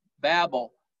Crescent.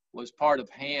 Babel was part of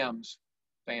Ham's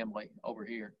family over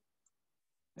here.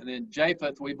 And then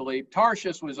Japheth, we believe,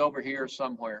 Tarshish was over here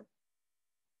somewhere.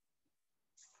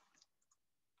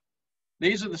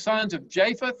 These are the sons of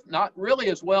Japheth, not really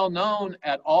as well known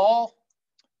at all.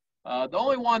 The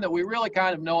only one that we really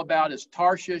kind of know about is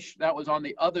Tarshish. That was on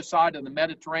the other side of the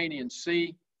Mediterranean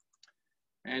Sea.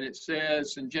 And it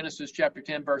says in Genesis chapter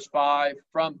 10, verse 5,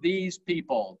 from these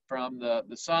people, from the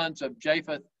sons of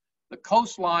Japheth, the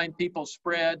coastline people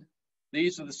spread.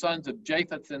 These are the sons of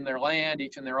Japheth in their land,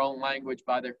 each in their own language,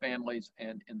 by their families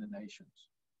and in the nations.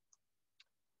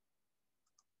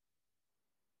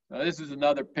 Now, this is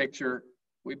another picture.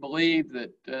 We believe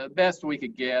that best we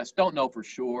could guess, don't know for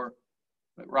sure,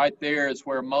 but right there is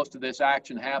where most of this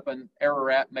action happened.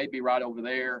 Ararat may be right over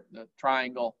there, the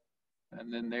triangle,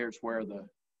 and then there's where the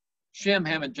Shem,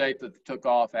 Ham, and Japheth took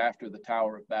off after the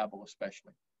Tower of Babel,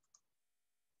 especially.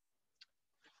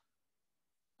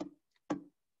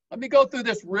 Let me go through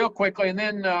this real quickly, and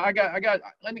then I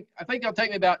think it'll take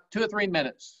me about 2 or 3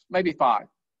 minutes, maybe 5,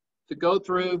 to go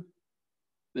through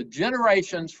the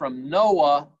generations from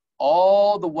Noah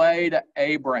all the way to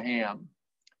Abraham.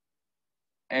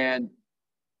 And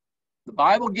the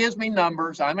Bible gives me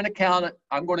numbers. I'm an accountant.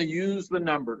 I'm going to use the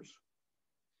numbers.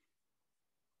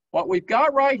 What we've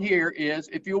got right here is,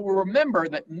 if you will remember,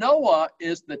 that Noah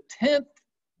is the 10th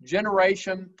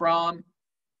generation from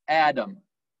Adam.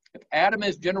 If Adam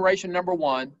is generation number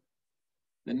 1,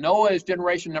 then Noah is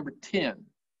generation number 10.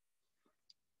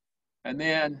 And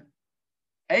then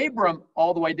Abram,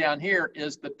 all the way down here,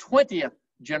 is the 20th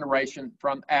generation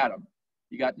from Adam.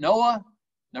 You got Noah,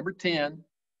 number 10.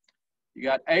 You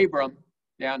got Abram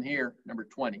down here, number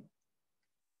 20.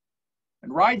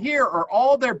 And right here are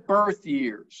all their birth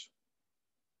years.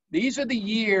 These are the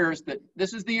years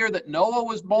this is the year that Noah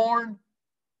was born,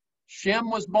 Shem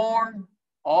was born,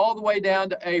 all the way down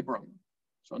to Abram.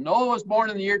 So Noah was born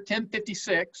in the year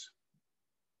 1056.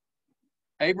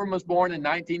 Abram was born in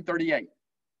 1938.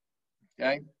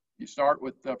 Okay, you start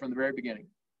with from the very beginning.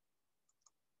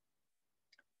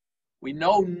 We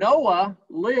know Noah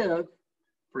lived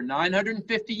for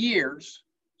 950 years.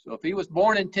 So if he was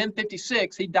born in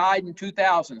 1056, he died in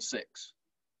 2006.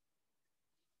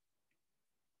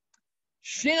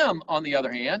 Shem, on the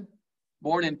other hand,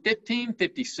 born in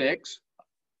 1556,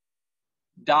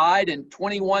 died in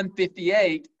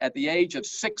 2158 at the age of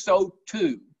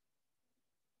 602.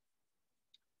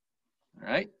 All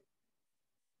right.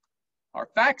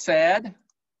 Arphaxad,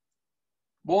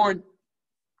 born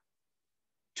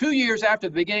 2 years after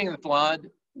the beginning of the flood,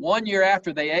 1 year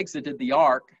after they exited the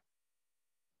ark,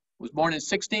 was born in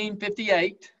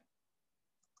 1658.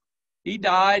 He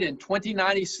died in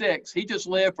 2096. He just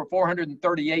lived for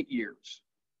 438 years.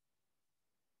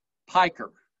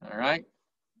 Piker, all right.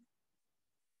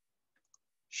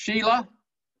 Sheila,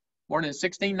 born in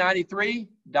 1693,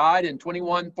 died in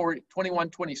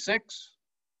 2126.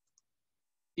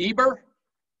 Eber,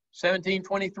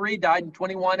 1723, died in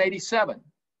 2187.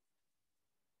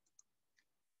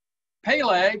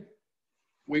 Peleg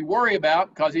we worry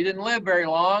about, because he didn't live very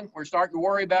long, we're starting to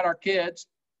worry about our kids.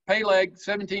 Peleg,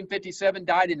 1757,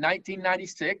 died in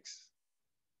 1996.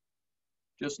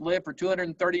 Just lived for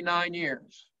 239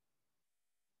 years.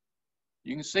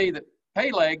 You can see that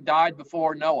Peleg died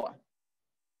before Noah.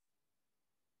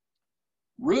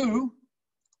 Ru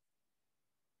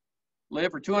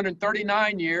lived for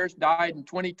 239 years, died in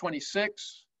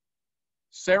 2026.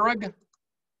 Serug,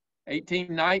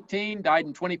 1819, died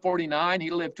in 2049. He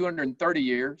lived 230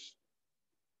 years.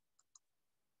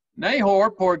 Nahor,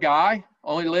 poor guy,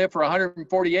 only lived for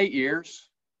 148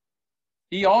 years.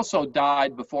 He also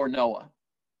died before Noah.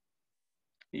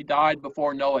 He died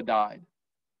before Noah died.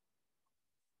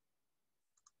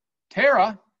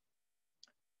 Terah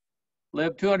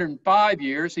lived 205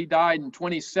 years. He died in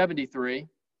 2073.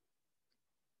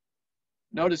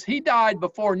 Notice he died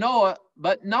before Noah,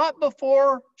 but not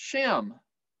before Shem.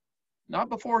 Not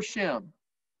before Shem.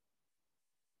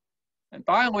 And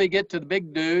finally, we get to the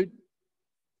big dude,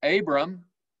 Abram.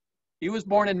 He was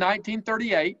born in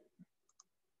 1938,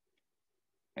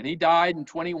 and he died in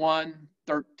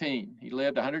 2113. He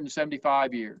lived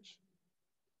 175 years.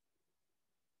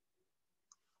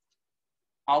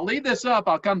 I'll leave this up.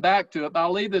 I'll come back to it, but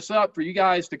I'll leave this up for you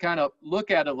guys to kind of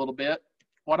look at it a little bit.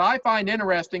 What I find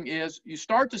interesting is you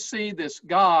start to see this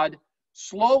God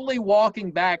slowly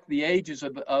walking back the ages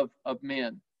of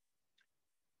men.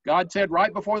 God said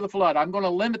right before the flood, I'm going to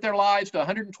limit their lives to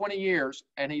 120 years,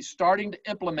 and he's starting to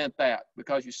implement that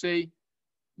because you see,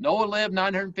 Noah lived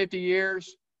 950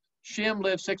 years, Shem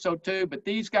lived 602, but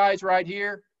these guys right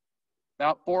here,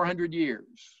 about 400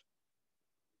 years.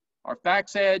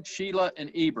 Arphaxad, Shelah,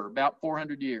 and Eber, about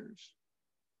 400 years.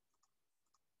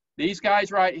 These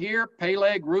guys right here,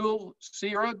 Peleg, Reuel,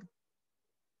 Serug,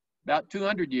 about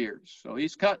 200 years. So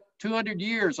he's cut 200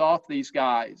 years off these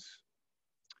guys.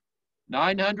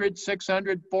 900,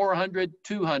 600, 400,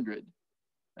 200.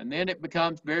 And then it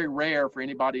becomes very rare for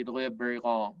anybody to live very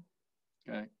long.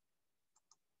 Okay.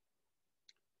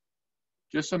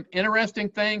 Just some interesting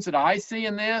things that I see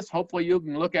in this. Hopefully you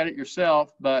can look at it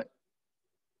yourself. But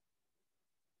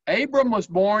Abram was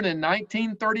born in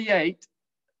 1938.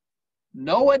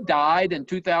 Noah died in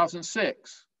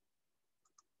 2006.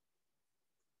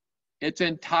 It's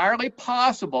entirely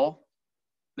possible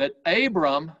that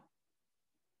Abram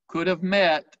could have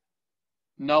met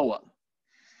Noah.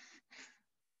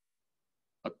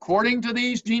 According to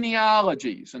these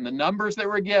genealogies and the numbers that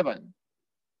were given,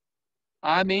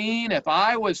 I mean, if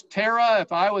I was Terah,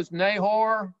 if I was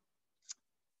Nahor,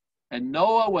 and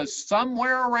Noah was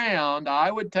somewhere around,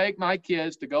 I would take my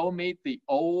kids to go meet the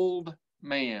old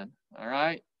man, all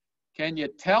right? Can you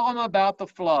tell them about the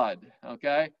flood,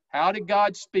 okay? How did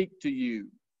God speak to you?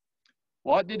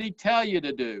 What did he tell you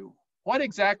to do? What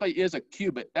exactly is a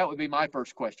cubit? That would be my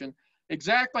first question.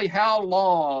 Exactly how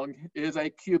long is a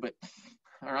cubit?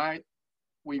 All right.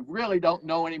 We really don't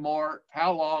know anymore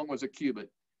how long was a cubit.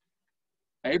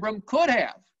 Abram could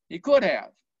have. He could have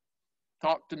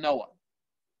talked to Noah.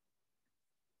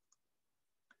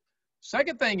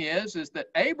 Second thing is that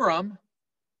Abram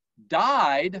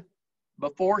died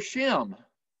before Shem.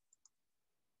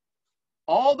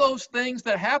 All those things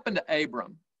that happened to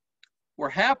Abram were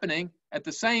happening at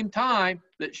the same time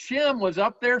that Shem was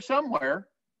up there somewhere.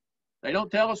 They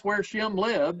don't tell us where Shem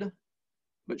lived,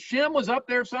 but Shem was up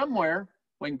there somewhere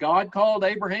when God called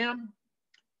Abraham,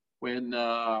 when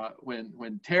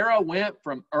Terah went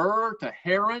from Ur to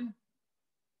Haran,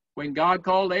 when God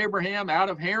called Abraham out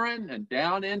of Haran and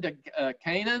down into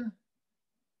Canaan.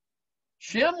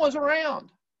 Shem was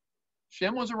around.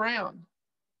 Shem was around.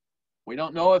 We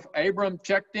don't know if Abram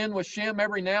checked in with Shem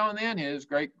every now and then, his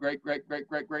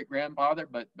great-great-great-great-great-great-grandfather,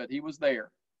 but he was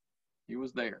there. He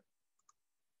was there.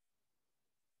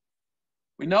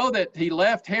 We know that he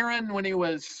left Haran when he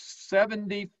was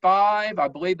 75. I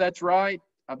believe that's right.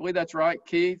 I believe that's right,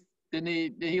 Keith. Didn't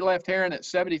he? He left Haran at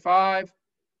 75.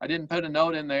 I didn't put a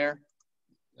note in there.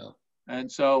 No.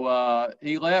 And so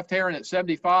he left Haran at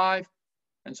 75.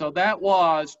 And so that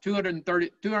was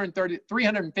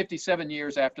 357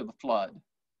 years after the flood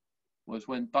was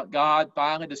when God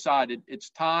finally decided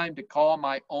it's time to call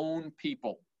my own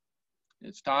people.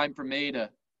 It's time for me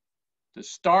to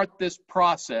start this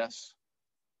process.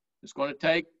 It's going to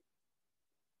take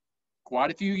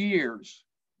quite a few years,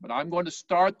 but I'm going to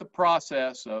start the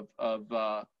process of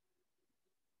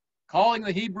calling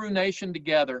the Hebrew nation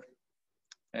together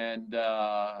and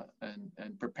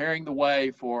preparing the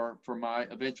way for my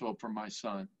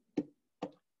son.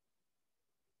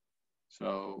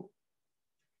 So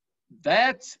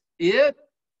that's it.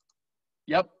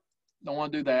 Yep, don't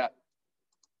want to do that.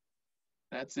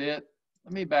 That's it.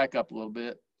 Let me back up a little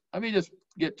bit. Let me just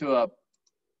get to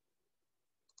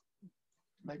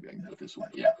maybe I can put this one.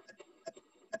 Yeah.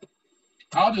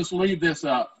 I'll just leave this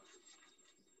up.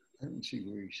 I don't see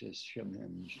where he says Shem,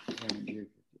 Ham, and Japheth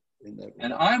in that.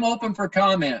 And I'm open for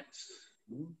comments.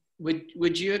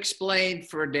 Would you explain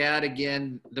for Dad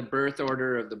again the birth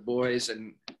order of the boys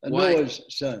and Noah's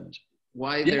sons.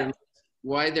 why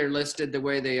they're listed the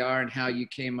way they are and how you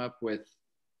came up with?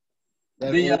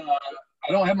 I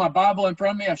don't have my Bible in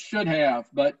front of me. I should have,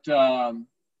 but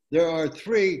there are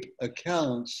 3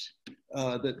 accounts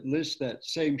that list that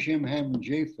same Shem, Ham, and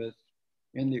Japheth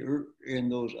in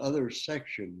those other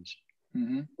sections.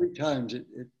 3 times it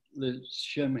lists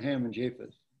Shem, Ham, and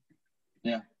Japheth.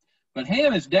 Yeah, but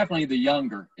Ham is definitely the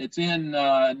younger. It's in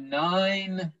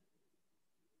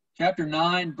chapter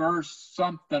 9, verse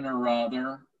something or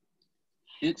other.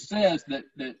 It says that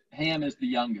Ham is the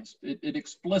youngest. It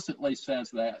explicitly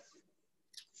says that.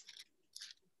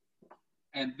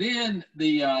 And then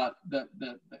the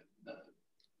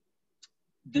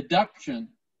deduction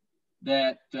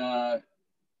that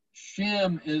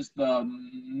Shem is the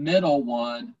middle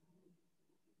one,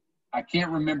 I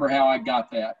can't remember how I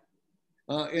got that.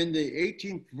 In the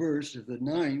 18th verse of the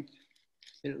 9th,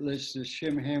 it lists the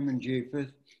Shem, Ham, and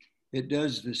Japheth. It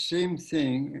does the same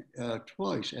thing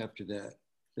twice after that.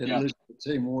 It lists the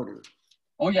same order.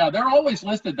 Oh yeah, they're always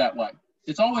listed that way.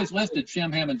 It's always listed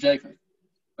Shem, Ham, and Japheth.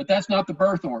 But that's not the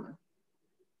birth order.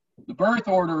 The birth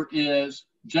order is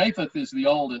Japheth is the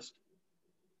oldest,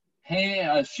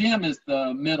 Shem is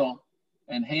the middle,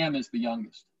 and Ham is the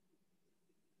youngest.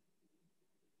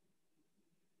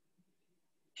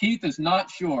 Keith is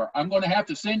not sure. I'm going to have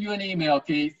to send you an email,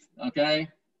 Keith, okay,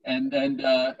 and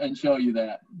show you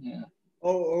that. Yeah.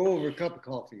 Oh, over a cup of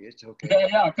coffee. It's okay.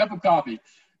 Yeah, a cup of coffee.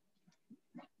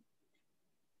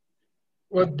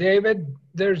 Well, David,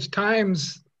 there's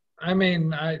times, I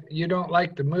mean, you don't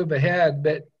like to move ahead,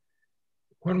 but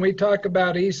when we talk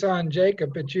about Esau and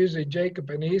Jacob, it's usually Jacob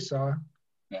and Esau.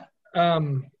 Yeah.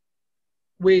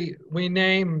 We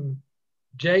name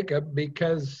Jacob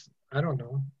because, I don't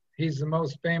know, he's the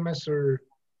most famous or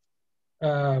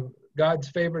God's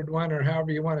favored one, or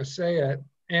however you want to say it.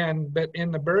 But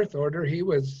in the birth order, he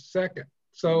was second.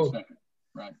 So,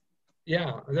 right.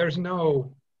 Yeah, there's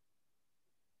no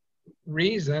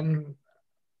reason.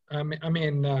 I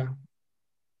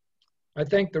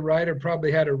think the writer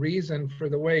probably had a reason for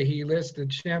the way he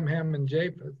listed Shem, Ham, and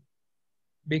Japheth,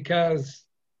 because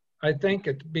I think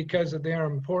it's because of their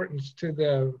importance to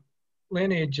the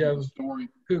lineage of story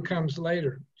who comes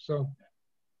later. So,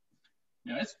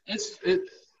 yeah,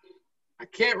 I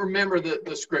can't remember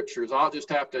the scriptures. I'll just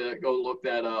have to go look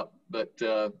that up. But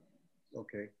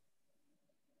okay.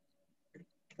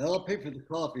 I'll pay for the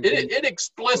coffee. It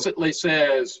explicitly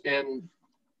says, and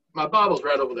my Bible's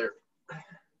right over there.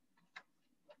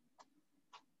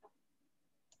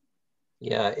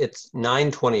 Yeah, it's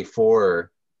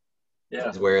 924 Yeah.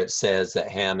 is where it says that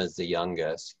Ham is the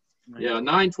youngest. Yeah,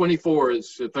 924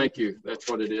 is, thank you. That's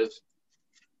what it is.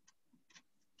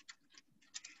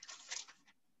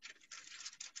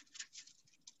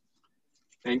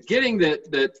 And getting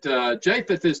that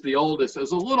Japheth is the oldest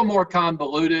is a little more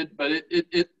convoluted, but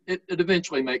it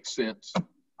eventually makes sense.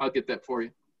 I'll get that for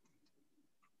you.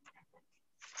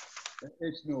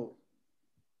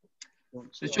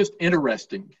 It's just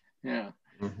interesting. Yeah.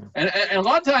 Mm-hmm. And a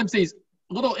lot of times these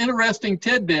little interesting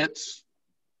tidbits,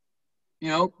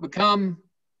 become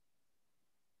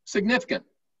significant.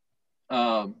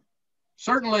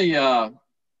 Certainly, I'm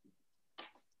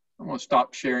going to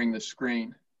stop sharing the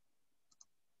screen.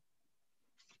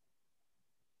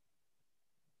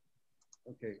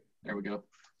 Okay. There we go.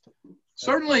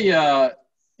 Certainly,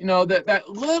 that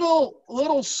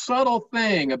little subtle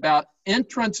thing about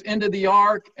entrance into the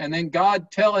ark and then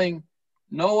God telling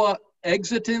Noah,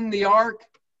 exiting the ark,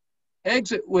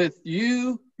 exit with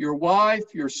you, your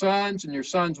wife, your sons, and your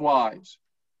sons' wives.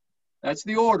 That's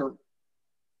the order.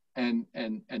 And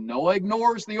Noah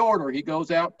ignores the order. He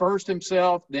goes out first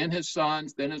himself, then his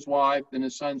sons, then his wife, then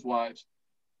his sons' wives.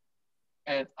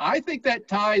 And I think that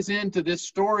ties into this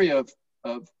story of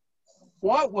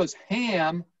what was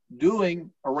Ham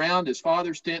doing around his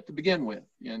father's tent to begin with,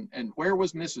 and where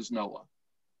was Mrs. Noah?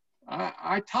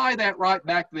 I tie that right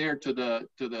back there to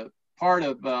the part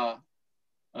of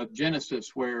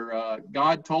Genesis where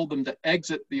God told them to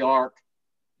exit the ark,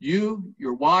 you,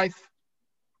 your wife,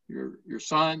 your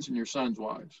sons, and your sons'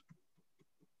 wives.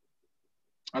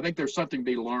 I think there's something to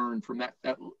be learned from that.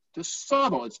 Just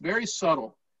subtle. It's very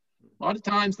subtle. A lot of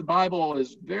times the Bible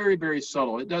is very, very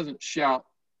subtle. It doesn't shout.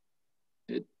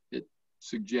 It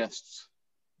suggests.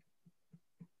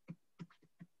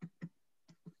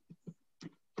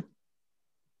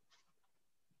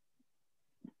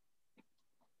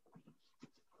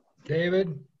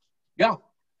 David, Yeah.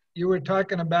 you were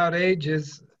talking about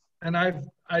ages, and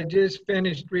I just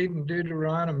finished reading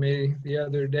Deuteronomy the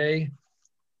other day.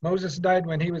 Moses died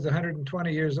when he was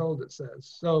 120 years old, it says.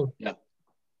 So Yeah.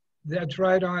 that's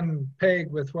right on peg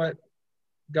with what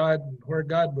where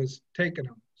God was taking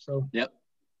him. So Yep.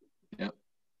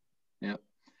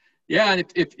 Yeah,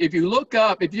 and if you look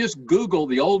up, if you just Google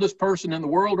the oldest person in the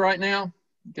world right now,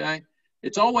 okay,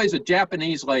 it's always a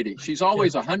Japanese lady. She's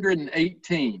always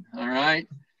 118, all right?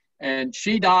 And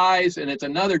she dies, and it's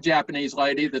another Japanese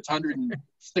lady that's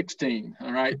 116,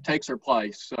 all right, takes her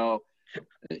place. So,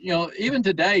 you know, even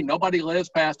today, nobody lives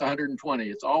past 120.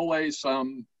 It's always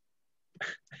some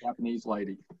Japanese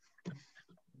lady.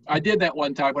 I did that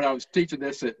one time when I was teaching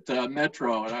this at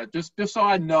Metro, and I just so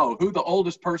I know who the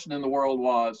oldest person in the world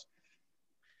was.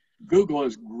 Google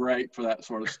is great for that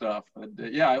sort of stuff. But,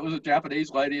 yeah, it was a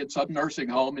Japanese lady at some nursing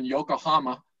home in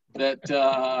Yokohama that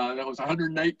was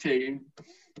 118,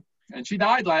 and she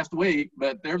died last week.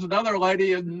 But there's another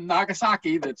lady in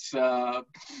Nagasaki that's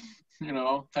you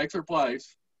know, takes her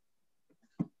place.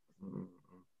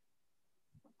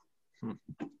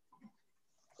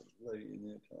 If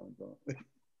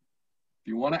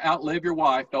you want to outlive your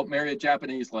wife, don't marry a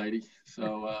Japanese lady.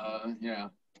 So, yeah.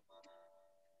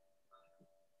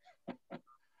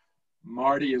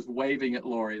 Marty is waving at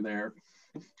Lori there.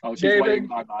 Oh, she's David, waving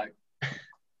bye-bye.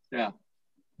 Yeah.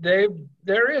 Dave,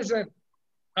 there isn't,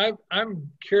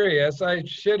 I'm curious, I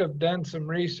should have done some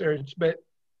research, but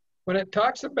when it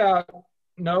talks about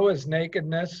Noah's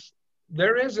nakedness,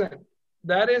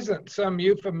 that isn't some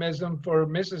euphemism for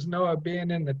Mrs. Noah being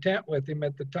in the tent with him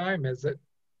at the time, is it?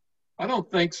 I don't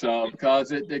think so,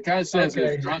 because it kind of says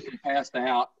Okay. it's drunk and passed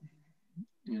out,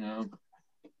 you know.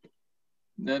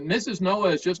 Mrs. Noah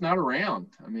is just not around.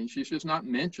 I mean, she's just not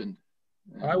mentioned.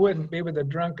 I wouldn't be with a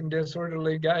drunken,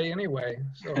 disorderly guy anyway.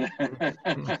 So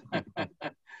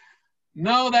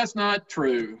No, that's not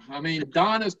true. I mean,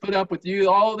 Donna's put up with you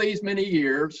all these many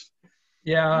years.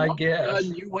 yeah, I All of a guess.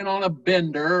 sudden you went on a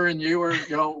bender and you were,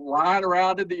 you know, lying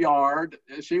around in the yard.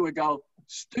 And she would go,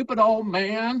 "Stupid old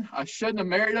man. I shouldn't have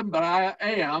married him, but I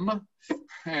am.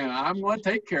 And I'm going to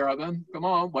take care of him. Come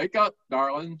on, wake up,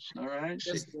 darling. All right.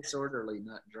 Just disorderly,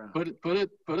 not drunk. Put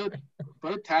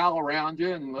a towel around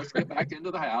you and let's get back into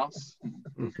the house.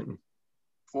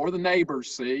 Before the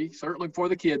neighbors see, certainly before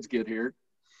the kids get here."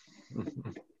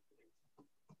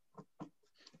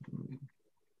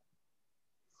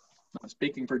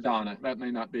 Speaking for Donna, that may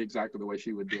not be exactly the way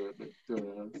she would do it, but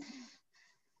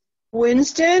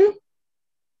Winston,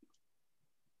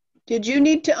 did you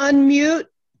need to unmute?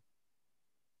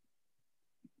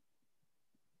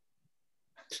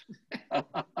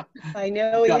 I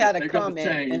know he had a comment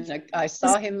and I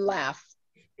saw him laugh.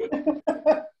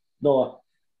 Noah,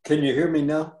 can you hear me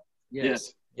now?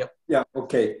 yes. Yeah,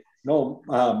 okay. No,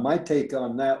 my take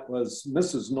on that was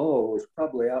Mrs. Noah was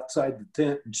probably outside the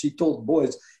tent and she told the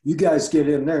boys, "You guys get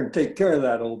in there and take care of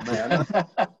that old man."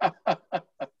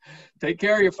 Take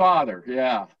care of your father.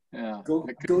 Yeah. Go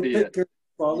That could be take it. care of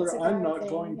your It's father. a I'm guy not thing,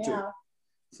 going yeah.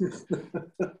 to.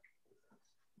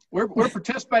 We're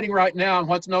participating right now in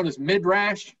what's known as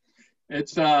midrash.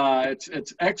 It's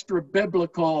extra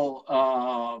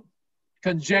biblical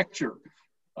conjecture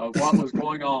of what was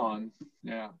going on.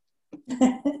 Yeah.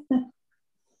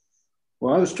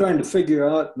 Well, I was trying to figure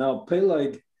out, now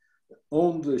Peleg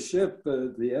owned the ship,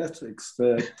 the Essex,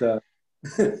 that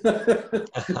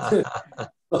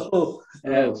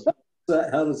Yes.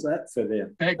 how does that fit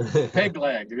in? Peg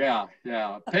leg. Yeah.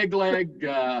 Peg leg.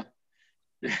 Yeah.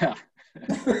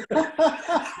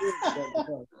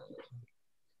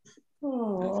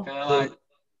 Oh, It's kind of like,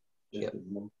 Yep.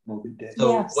 Moby Dick.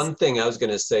 So Yes. one thing I was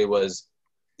going to say was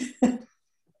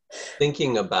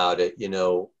thinking about it, you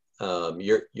know,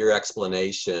 your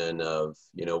explanation of,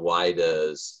 you know, why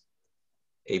does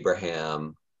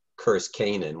Abraham curse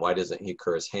Canaan? Why doesn't he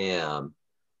curse Ham?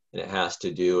 And it has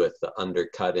to do with the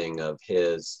undercutting of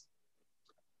his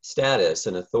status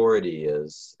and authority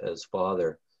as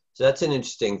father. So that's an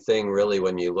interesting thing, really,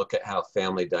 when you look at how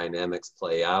family dynamics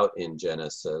play out in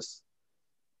Genesis.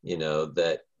 You know,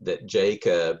 that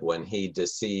Jacob, when he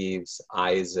deceives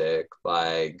Isaac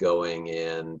by going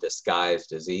in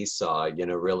disguised as Esau, you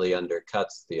know, really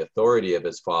undercuts the authority of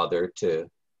his father to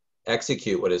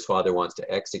execute what his father wants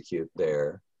to execute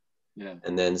there. yeah.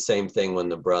 And then same thing when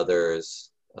the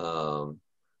brothers of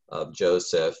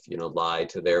Joseph, you know, lie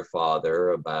to their father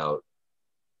about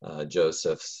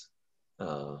Joseph's,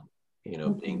 you know,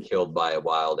 being killed by a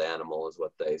wild animal is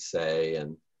what they say.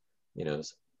 And, you know,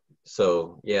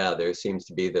 so yeah, there seems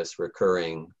to be this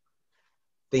recurring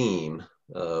theme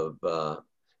of,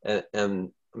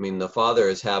 and I mean, the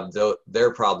fathers have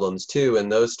their problems too in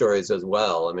those stories as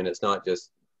well. I mean, it's not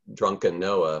just drunken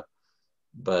Noah,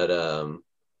 but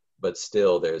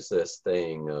still there's this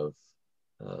thing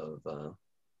of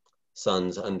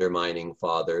sons undermining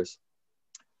fathers.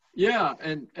 Yeah,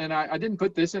 and I didn't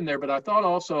put this in there, but I thought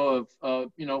also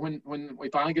of you know, when we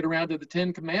finally get around to the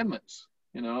 10 Commandments,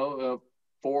 you know,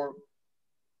 4,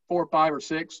 5, or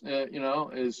 6, you know,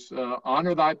 is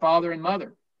honor thy father and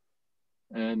mother,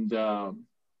 and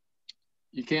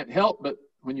you can't help but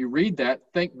when you read that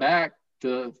think back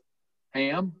to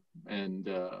Ham and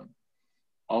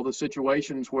all the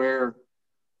situations where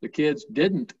the kids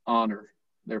didn't honor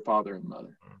their father and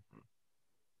mother,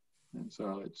 and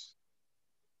so it's.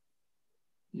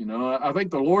 You know, I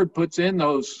think the Lord puts in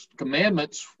those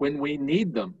commandments when we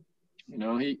need them. You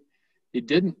know, he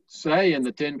didn't say in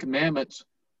the 10 Commandments,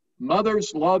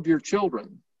 mothers, love your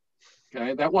children.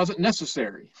 Okay, that wasn't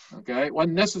necessary. Okay, it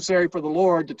wasn't necessary for the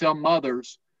Lord to tell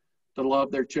mothers to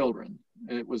love their children.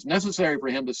 It was necessary for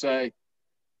him to say,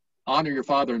 honor your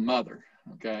father and mother.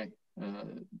 Okay,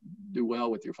 do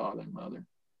well with your father and mother.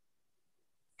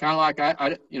 Kind of like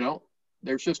I you know,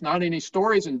 there's just not any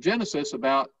stories in Genesis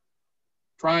about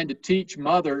trying to teach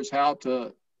mothers how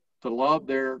to love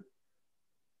their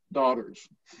daughters.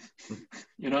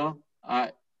 You know,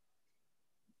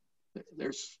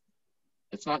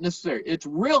 it's not necessary. It's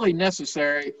really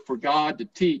necessary for God to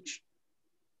teach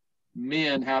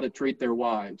men how to treat their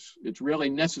wives. It's really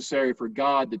necessary for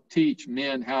God to teach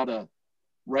men how to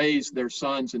raise their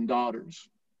sons and daughters.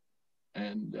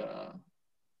 And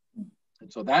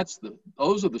so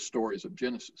those are the stories of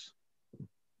Genesis.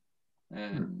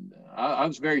 And I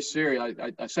was very serious.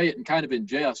 I say it in kind of in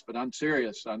jest, but I'm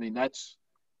serious. I mean,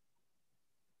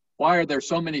 why are there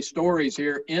so many stories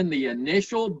here in the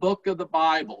initial book of the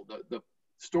Bible, the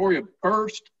story of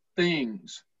first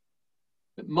things,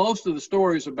 that most of the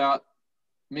stories about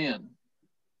men?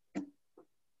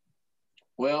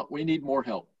 Well, we need more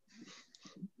help.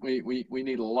 We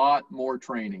need a lot more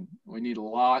training. We need a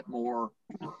lot more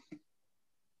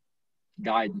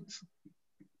guidance.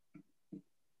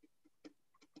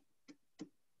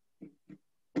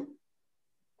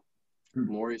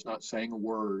 Lori's not saying a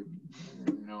word.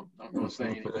 You know, not going to say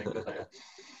anything to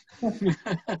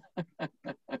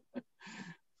that.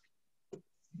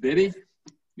 Biddy,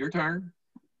 your turn.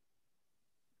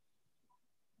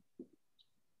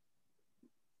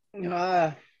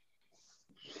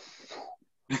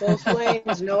 Both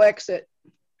lanes, no exit.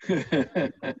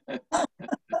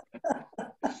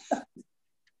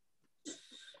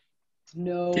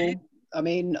 No. Kate? I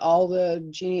mean, all the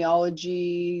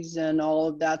genealogies and all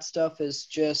of that stuff is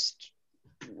just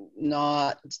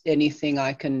not anything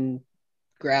I can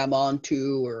grab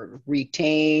onto or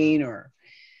retain or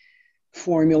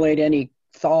formulate any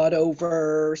thought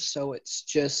over. So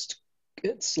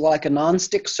it's like a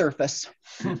nonstick surface.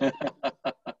 A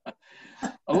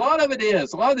lot of it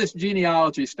is, a lot of this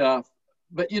genealogy stuff.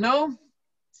 But, you know,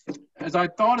 as I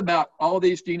thought about all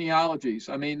these genealogies,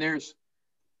 I mean, there's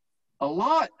a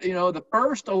lot, you know, the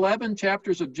first 11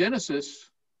 chapters of Genesis,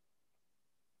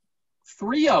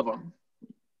 3 of them,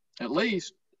 at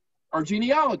least, are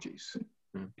genealogies.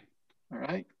 All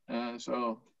right.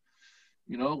 So,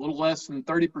 you know, a little less than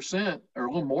 30%, or a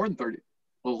little more than 30, a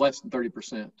little less than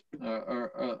 30%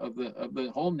 of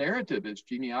the whole narrative is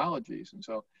genealogies. And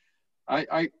so,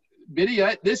 Biddy,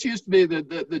 this used to be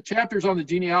the chapters on the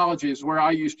genealogies where I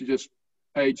used to just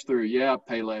page through. Yeah,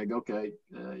 Peleg. Okay.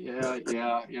 Yeah.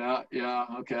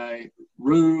 Okay.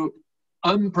 Ru,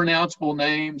 unpronounceable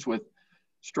names with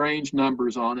strange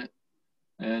numbers on it.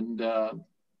 And,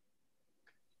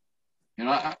 you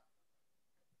know,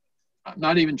 I'm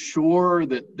not even sure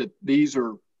that these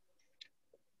are,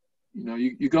 you know,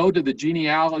 you go to the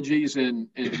genealogies in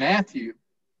Matthew,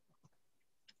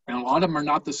 and a lot of them are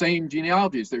not the same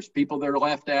genealogies. There's people that are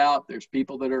left out. There's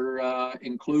people that are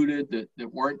included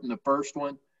that weren't in the first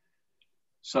one.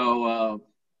 So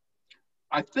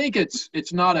I think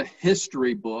it's not a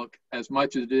history book as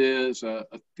much as it is a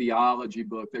theology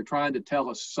book. They're trying to tell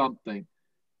us something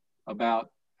about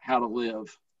how to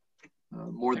live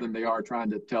more than they are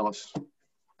trying to tell us.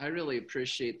 I really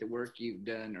appreciate the work you've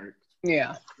done or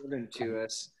given to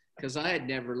us, because I had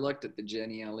never looked at the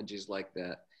genealogies like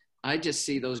that. I just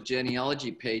see those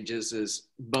genealogy pages as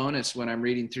bonus when I'm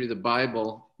reading through the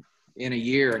Bible in a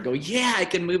year. I go, yeah, I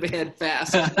can move ahead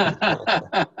fast.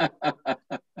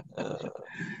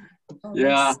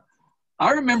 Yeah.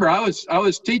 I remember I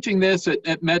was teaching this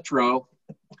at Metro,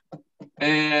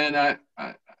 and I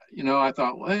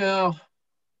thought, well,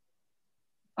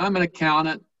 I'm an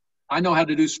accountant. I know how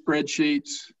to do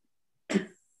spreadsheets.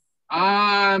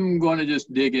 I'm going to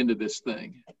just dig into this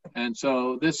thing. And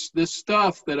so this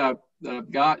stuff that I've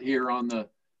got here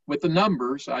with the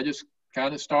numbers, I just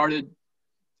kind of started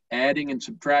adding and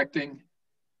subtracting.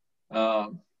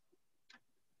 When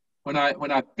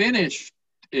I finished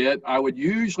it, I would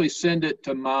usually send it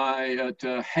to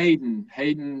to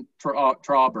Hayden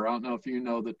Trauber. I don't know if you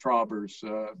know the Traubers,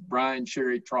 Brian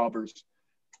Sherry Trauber's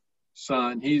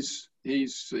son. He's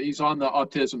on the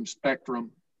autism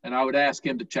spectrum, and I would ask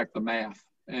him to check the math,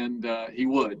 and he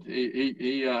would.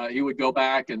 He would go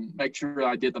back and make sure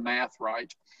I did the math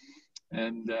right,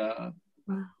 and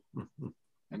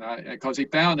because he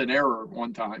found an error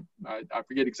one time. I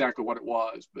forget exactly what it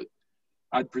was, but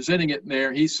I'd presenting it in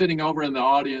there. He's sitting over in the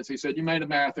audience. He said, "You made a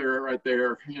math error right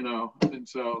there," and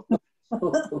so.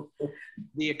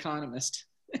 The economist.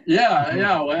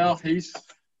 Yeah. Well, he's.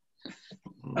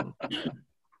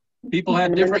 People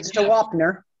have different gifts.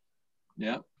 Wapner.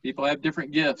 Yeah, people have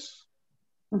different gifts.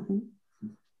 Mm-hmm.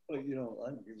 Well,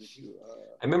 I agree with you.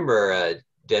 I remember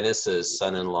Dennis's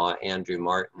son-in-law, Andrew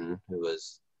Martin,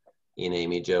 he and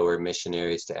Amy Jo were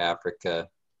missionaries to Africa.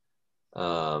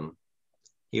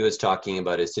 He was talking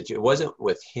about his situation. It wasn't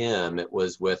with him, it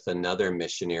was with another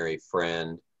missionary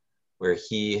friend where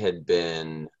he had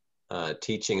been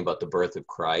teaching about the birth of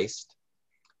Christ.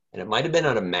 And it might have been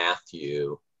out of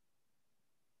Matthew.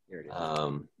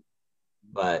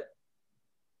 But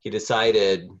he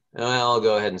decided, I'll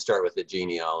go ahead and start with the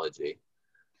genealogy.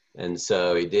 And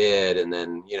so he did, and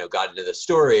then, got into the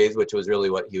stories, which was really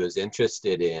what he was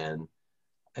interested in.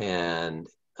 And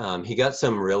he got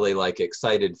some really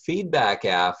excited feedback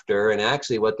after, and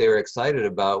actually what they were excited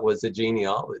about was the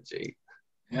genealogy.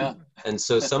 Yeah. And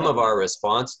so some of our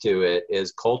response to it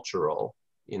is cultural,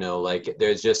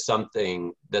 there's just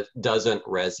something that doesn't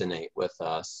resonate with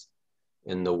us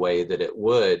in the way that it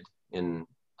would in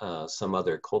some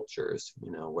other cultures,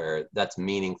 where that's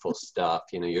meaningful stuff.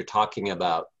 You're talking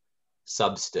about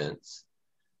substance.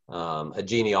 A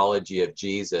genealogy of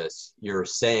Jesus, you're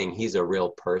saying he's a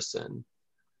real person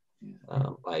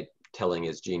by telling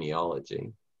his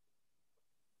genealogy.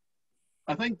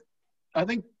 I think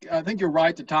you're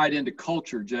right to tie it into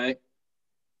culture, Jay.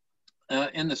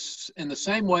 In the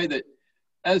same way that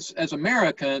as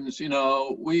Americans,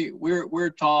 we're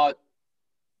taught,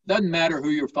 doesn't matter who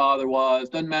your father was,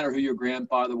 doesn't matter who your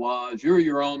grandfather was, you're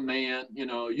your own man,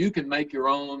 you can make your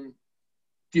own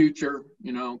future,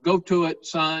 go to it,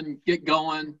 son, get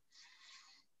going.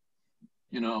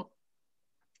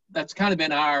 That's kind of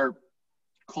been our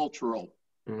cultural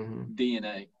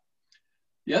DNA.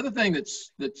 The other thing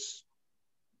that's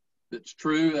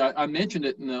true, I mentioned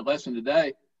it in the lesson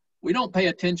today, we don't pay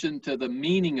attention to the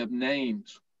meaning of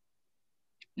names.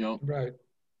 Right.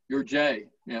 You're Jay.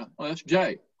 Yeah. Well, that's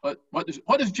Jay. What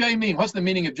does Jay mean? What's the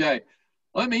meaning of Jay?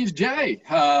 Well, it means Jay.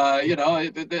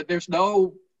 There's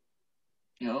no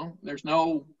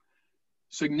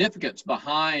significance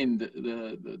behind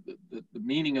the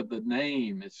meaning of the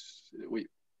name. We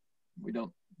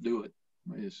don't do it.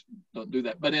 We just don't do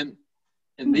that. But in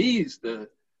these, the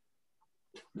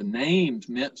names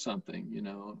meant something.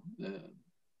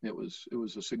 It was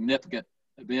a significant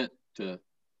event to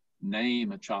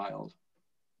name a child.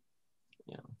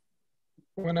 Yeah.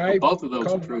 Both of those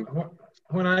are true.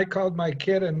 When I called my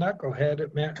kid a knucklehead,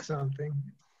 it meant something.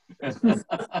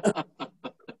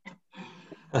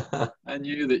 I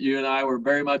knew that you and I were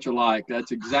very much alike.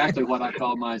 That's exactly what I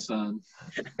called my son.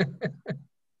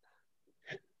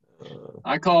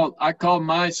 I called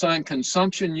my son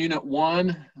Consumption Unit 1.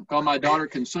 I called my daughter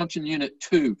Consumption Unit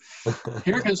 2.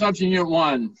 Here, Consumption Unit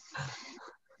 1.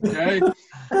 Okay?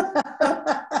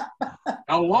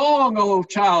 How long, oh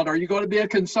child, are you going to be a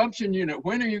consumption unit?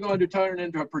 When are you going to turn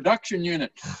into a production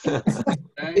unit?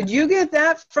 Okay? Did you get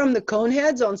that from the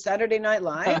Coneheads on Saturday Night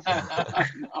Live?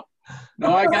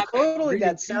 No, I got totally.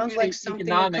 That sounds like something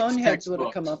the Coneheads would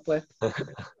have come up with.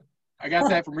 I got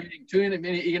that from reading 2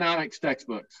 economics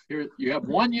textbooks. Here, you have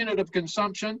 1 unit of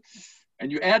consumption, and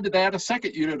you add to that a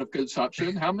 2nd unit of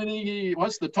consumption.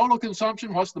 What's the total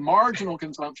consumption? What's the marginal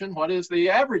consumption? What is the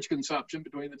average consumption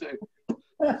between the two?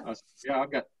 Yeah,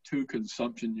 I've got 2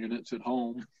 consumption units at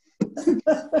home. You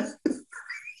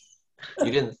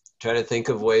didn't try to think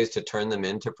of ways to turn them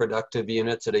into productive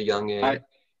units at a young age?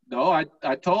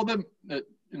 I told them that,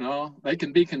 they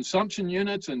can be consumption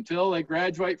units until they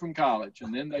graduate from college,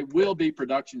 and then they will be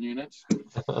production units.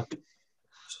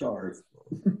 Stars.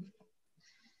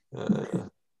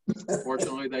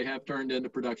 Fortunately, they have turned into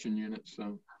production units.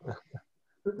 So.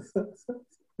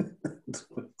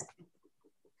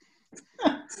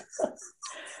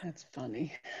 That's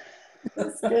funny.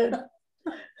 That's good.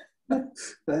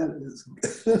 That is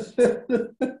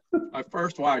good. My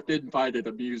first wife didn't find it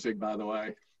amusing, by the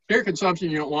way. Here, consumption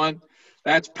unit 1.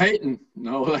 That's Peyton.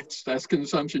 No, that's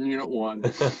consumption unit 1.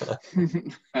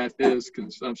 That is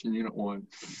consumption unit 1.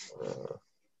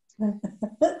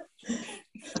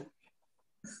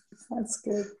 That's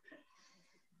good.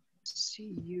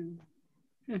 See you.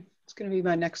 It's going to be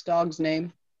my next dog's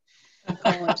name. I'll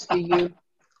call him See You.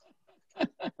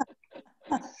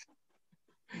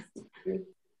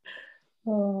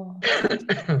 Oh.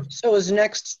 So is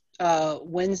next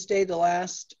Wednesday the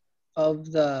last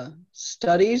of the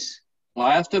studies?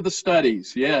 Last of the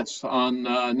studies, yes. On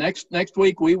next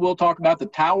week, we will talk about the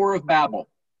Tower of Babel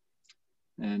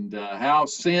and how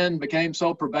sin became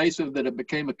so pervasive that it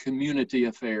became a community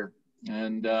affair.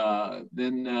 And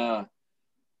then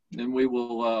we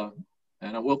will,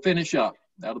 and we'll finish up.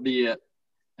 That'll be it.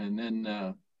 And then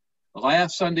the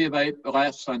last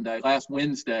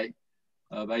Wednesday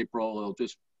of April, it'll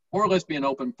just more or less be an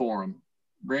open forum.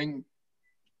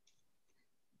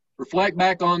 Reflect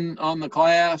back on the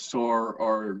class,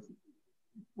 or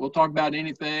we'll talk about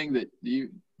anything that you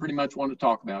pretty much want to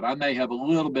talk about. I may have a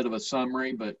little bit of a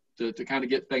summary, but to kind of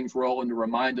get things rolling, to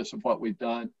remind us of what we've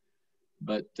done.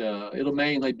 But it'll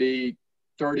mainly be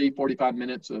 30, 45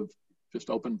 minutes of just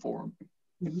open forum,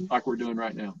 like we're doing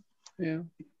right now. Yeah.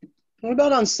 What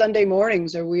about on Sunday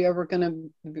mornings? Are we ever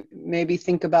going to maybe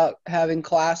think about having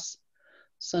class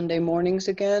Sunday mornings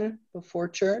again before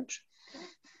church?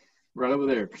 Right over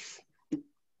there.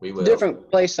 We will. Different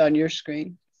place on your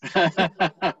screen.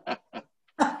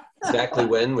 Exactly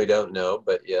when, we don't know,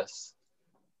 but yes.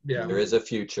 Yeah. There is a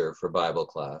future for Bible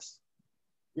class.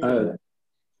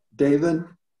 David,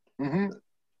 Mm-hmm.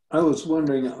 I was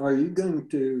wondering, are you going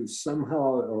to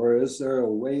somehow, or is there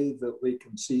a way that we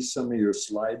can see some of your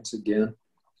slides again?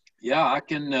 Yeah, I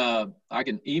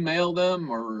can email them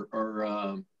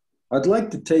or I'd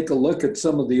like to take a look at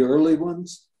some of the early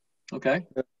ones. okay.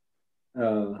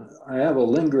 I have a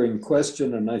lingering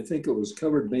question, and I think it was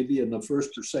covered maybe in the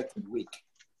first or second week.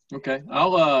 Okay,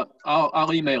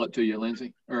 I'll email it to you,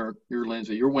 Lindsay, or you're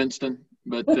Lindsay, you're Winston,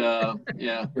 but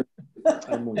yeah,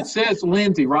 it says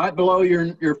Lindsay right below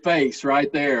your face,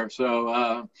 right there.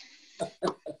 So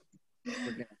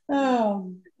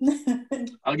Oh.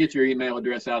 I'll get your email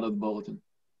address out of the bulletin.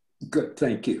 Good,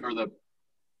 thank you. Or the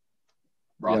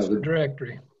roster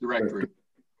Directory. directory.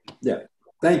 Yeah,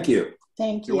 thank you.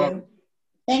 Thank You're you. welcome.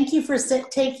 Thank you for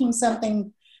taking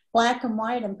something black and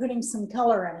white and putting some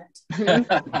color in it.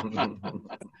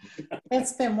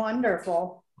 It's been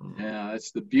wonderful. Yeah,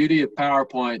 it's the beauty of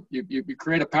PowerPoint. You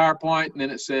create a PowerPoint and then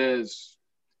it says,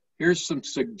 here's some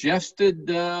suggested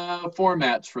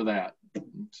formats for that.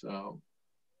 So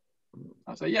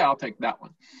I say, yeah, I'll take that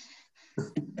one.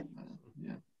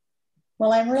 Yeah.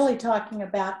 Well, I'm really talking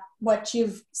about what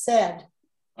you've said.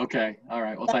 Okay. All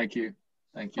right. Well, thank you.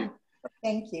 Thank you.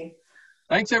 Thank you.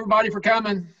 Thanks everybody for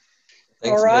coming.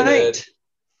 Thanks, All right. David.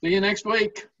 See you next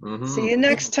week. Mhm. See you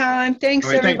next time. Thanks,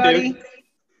 All right, thanks, David. everybody.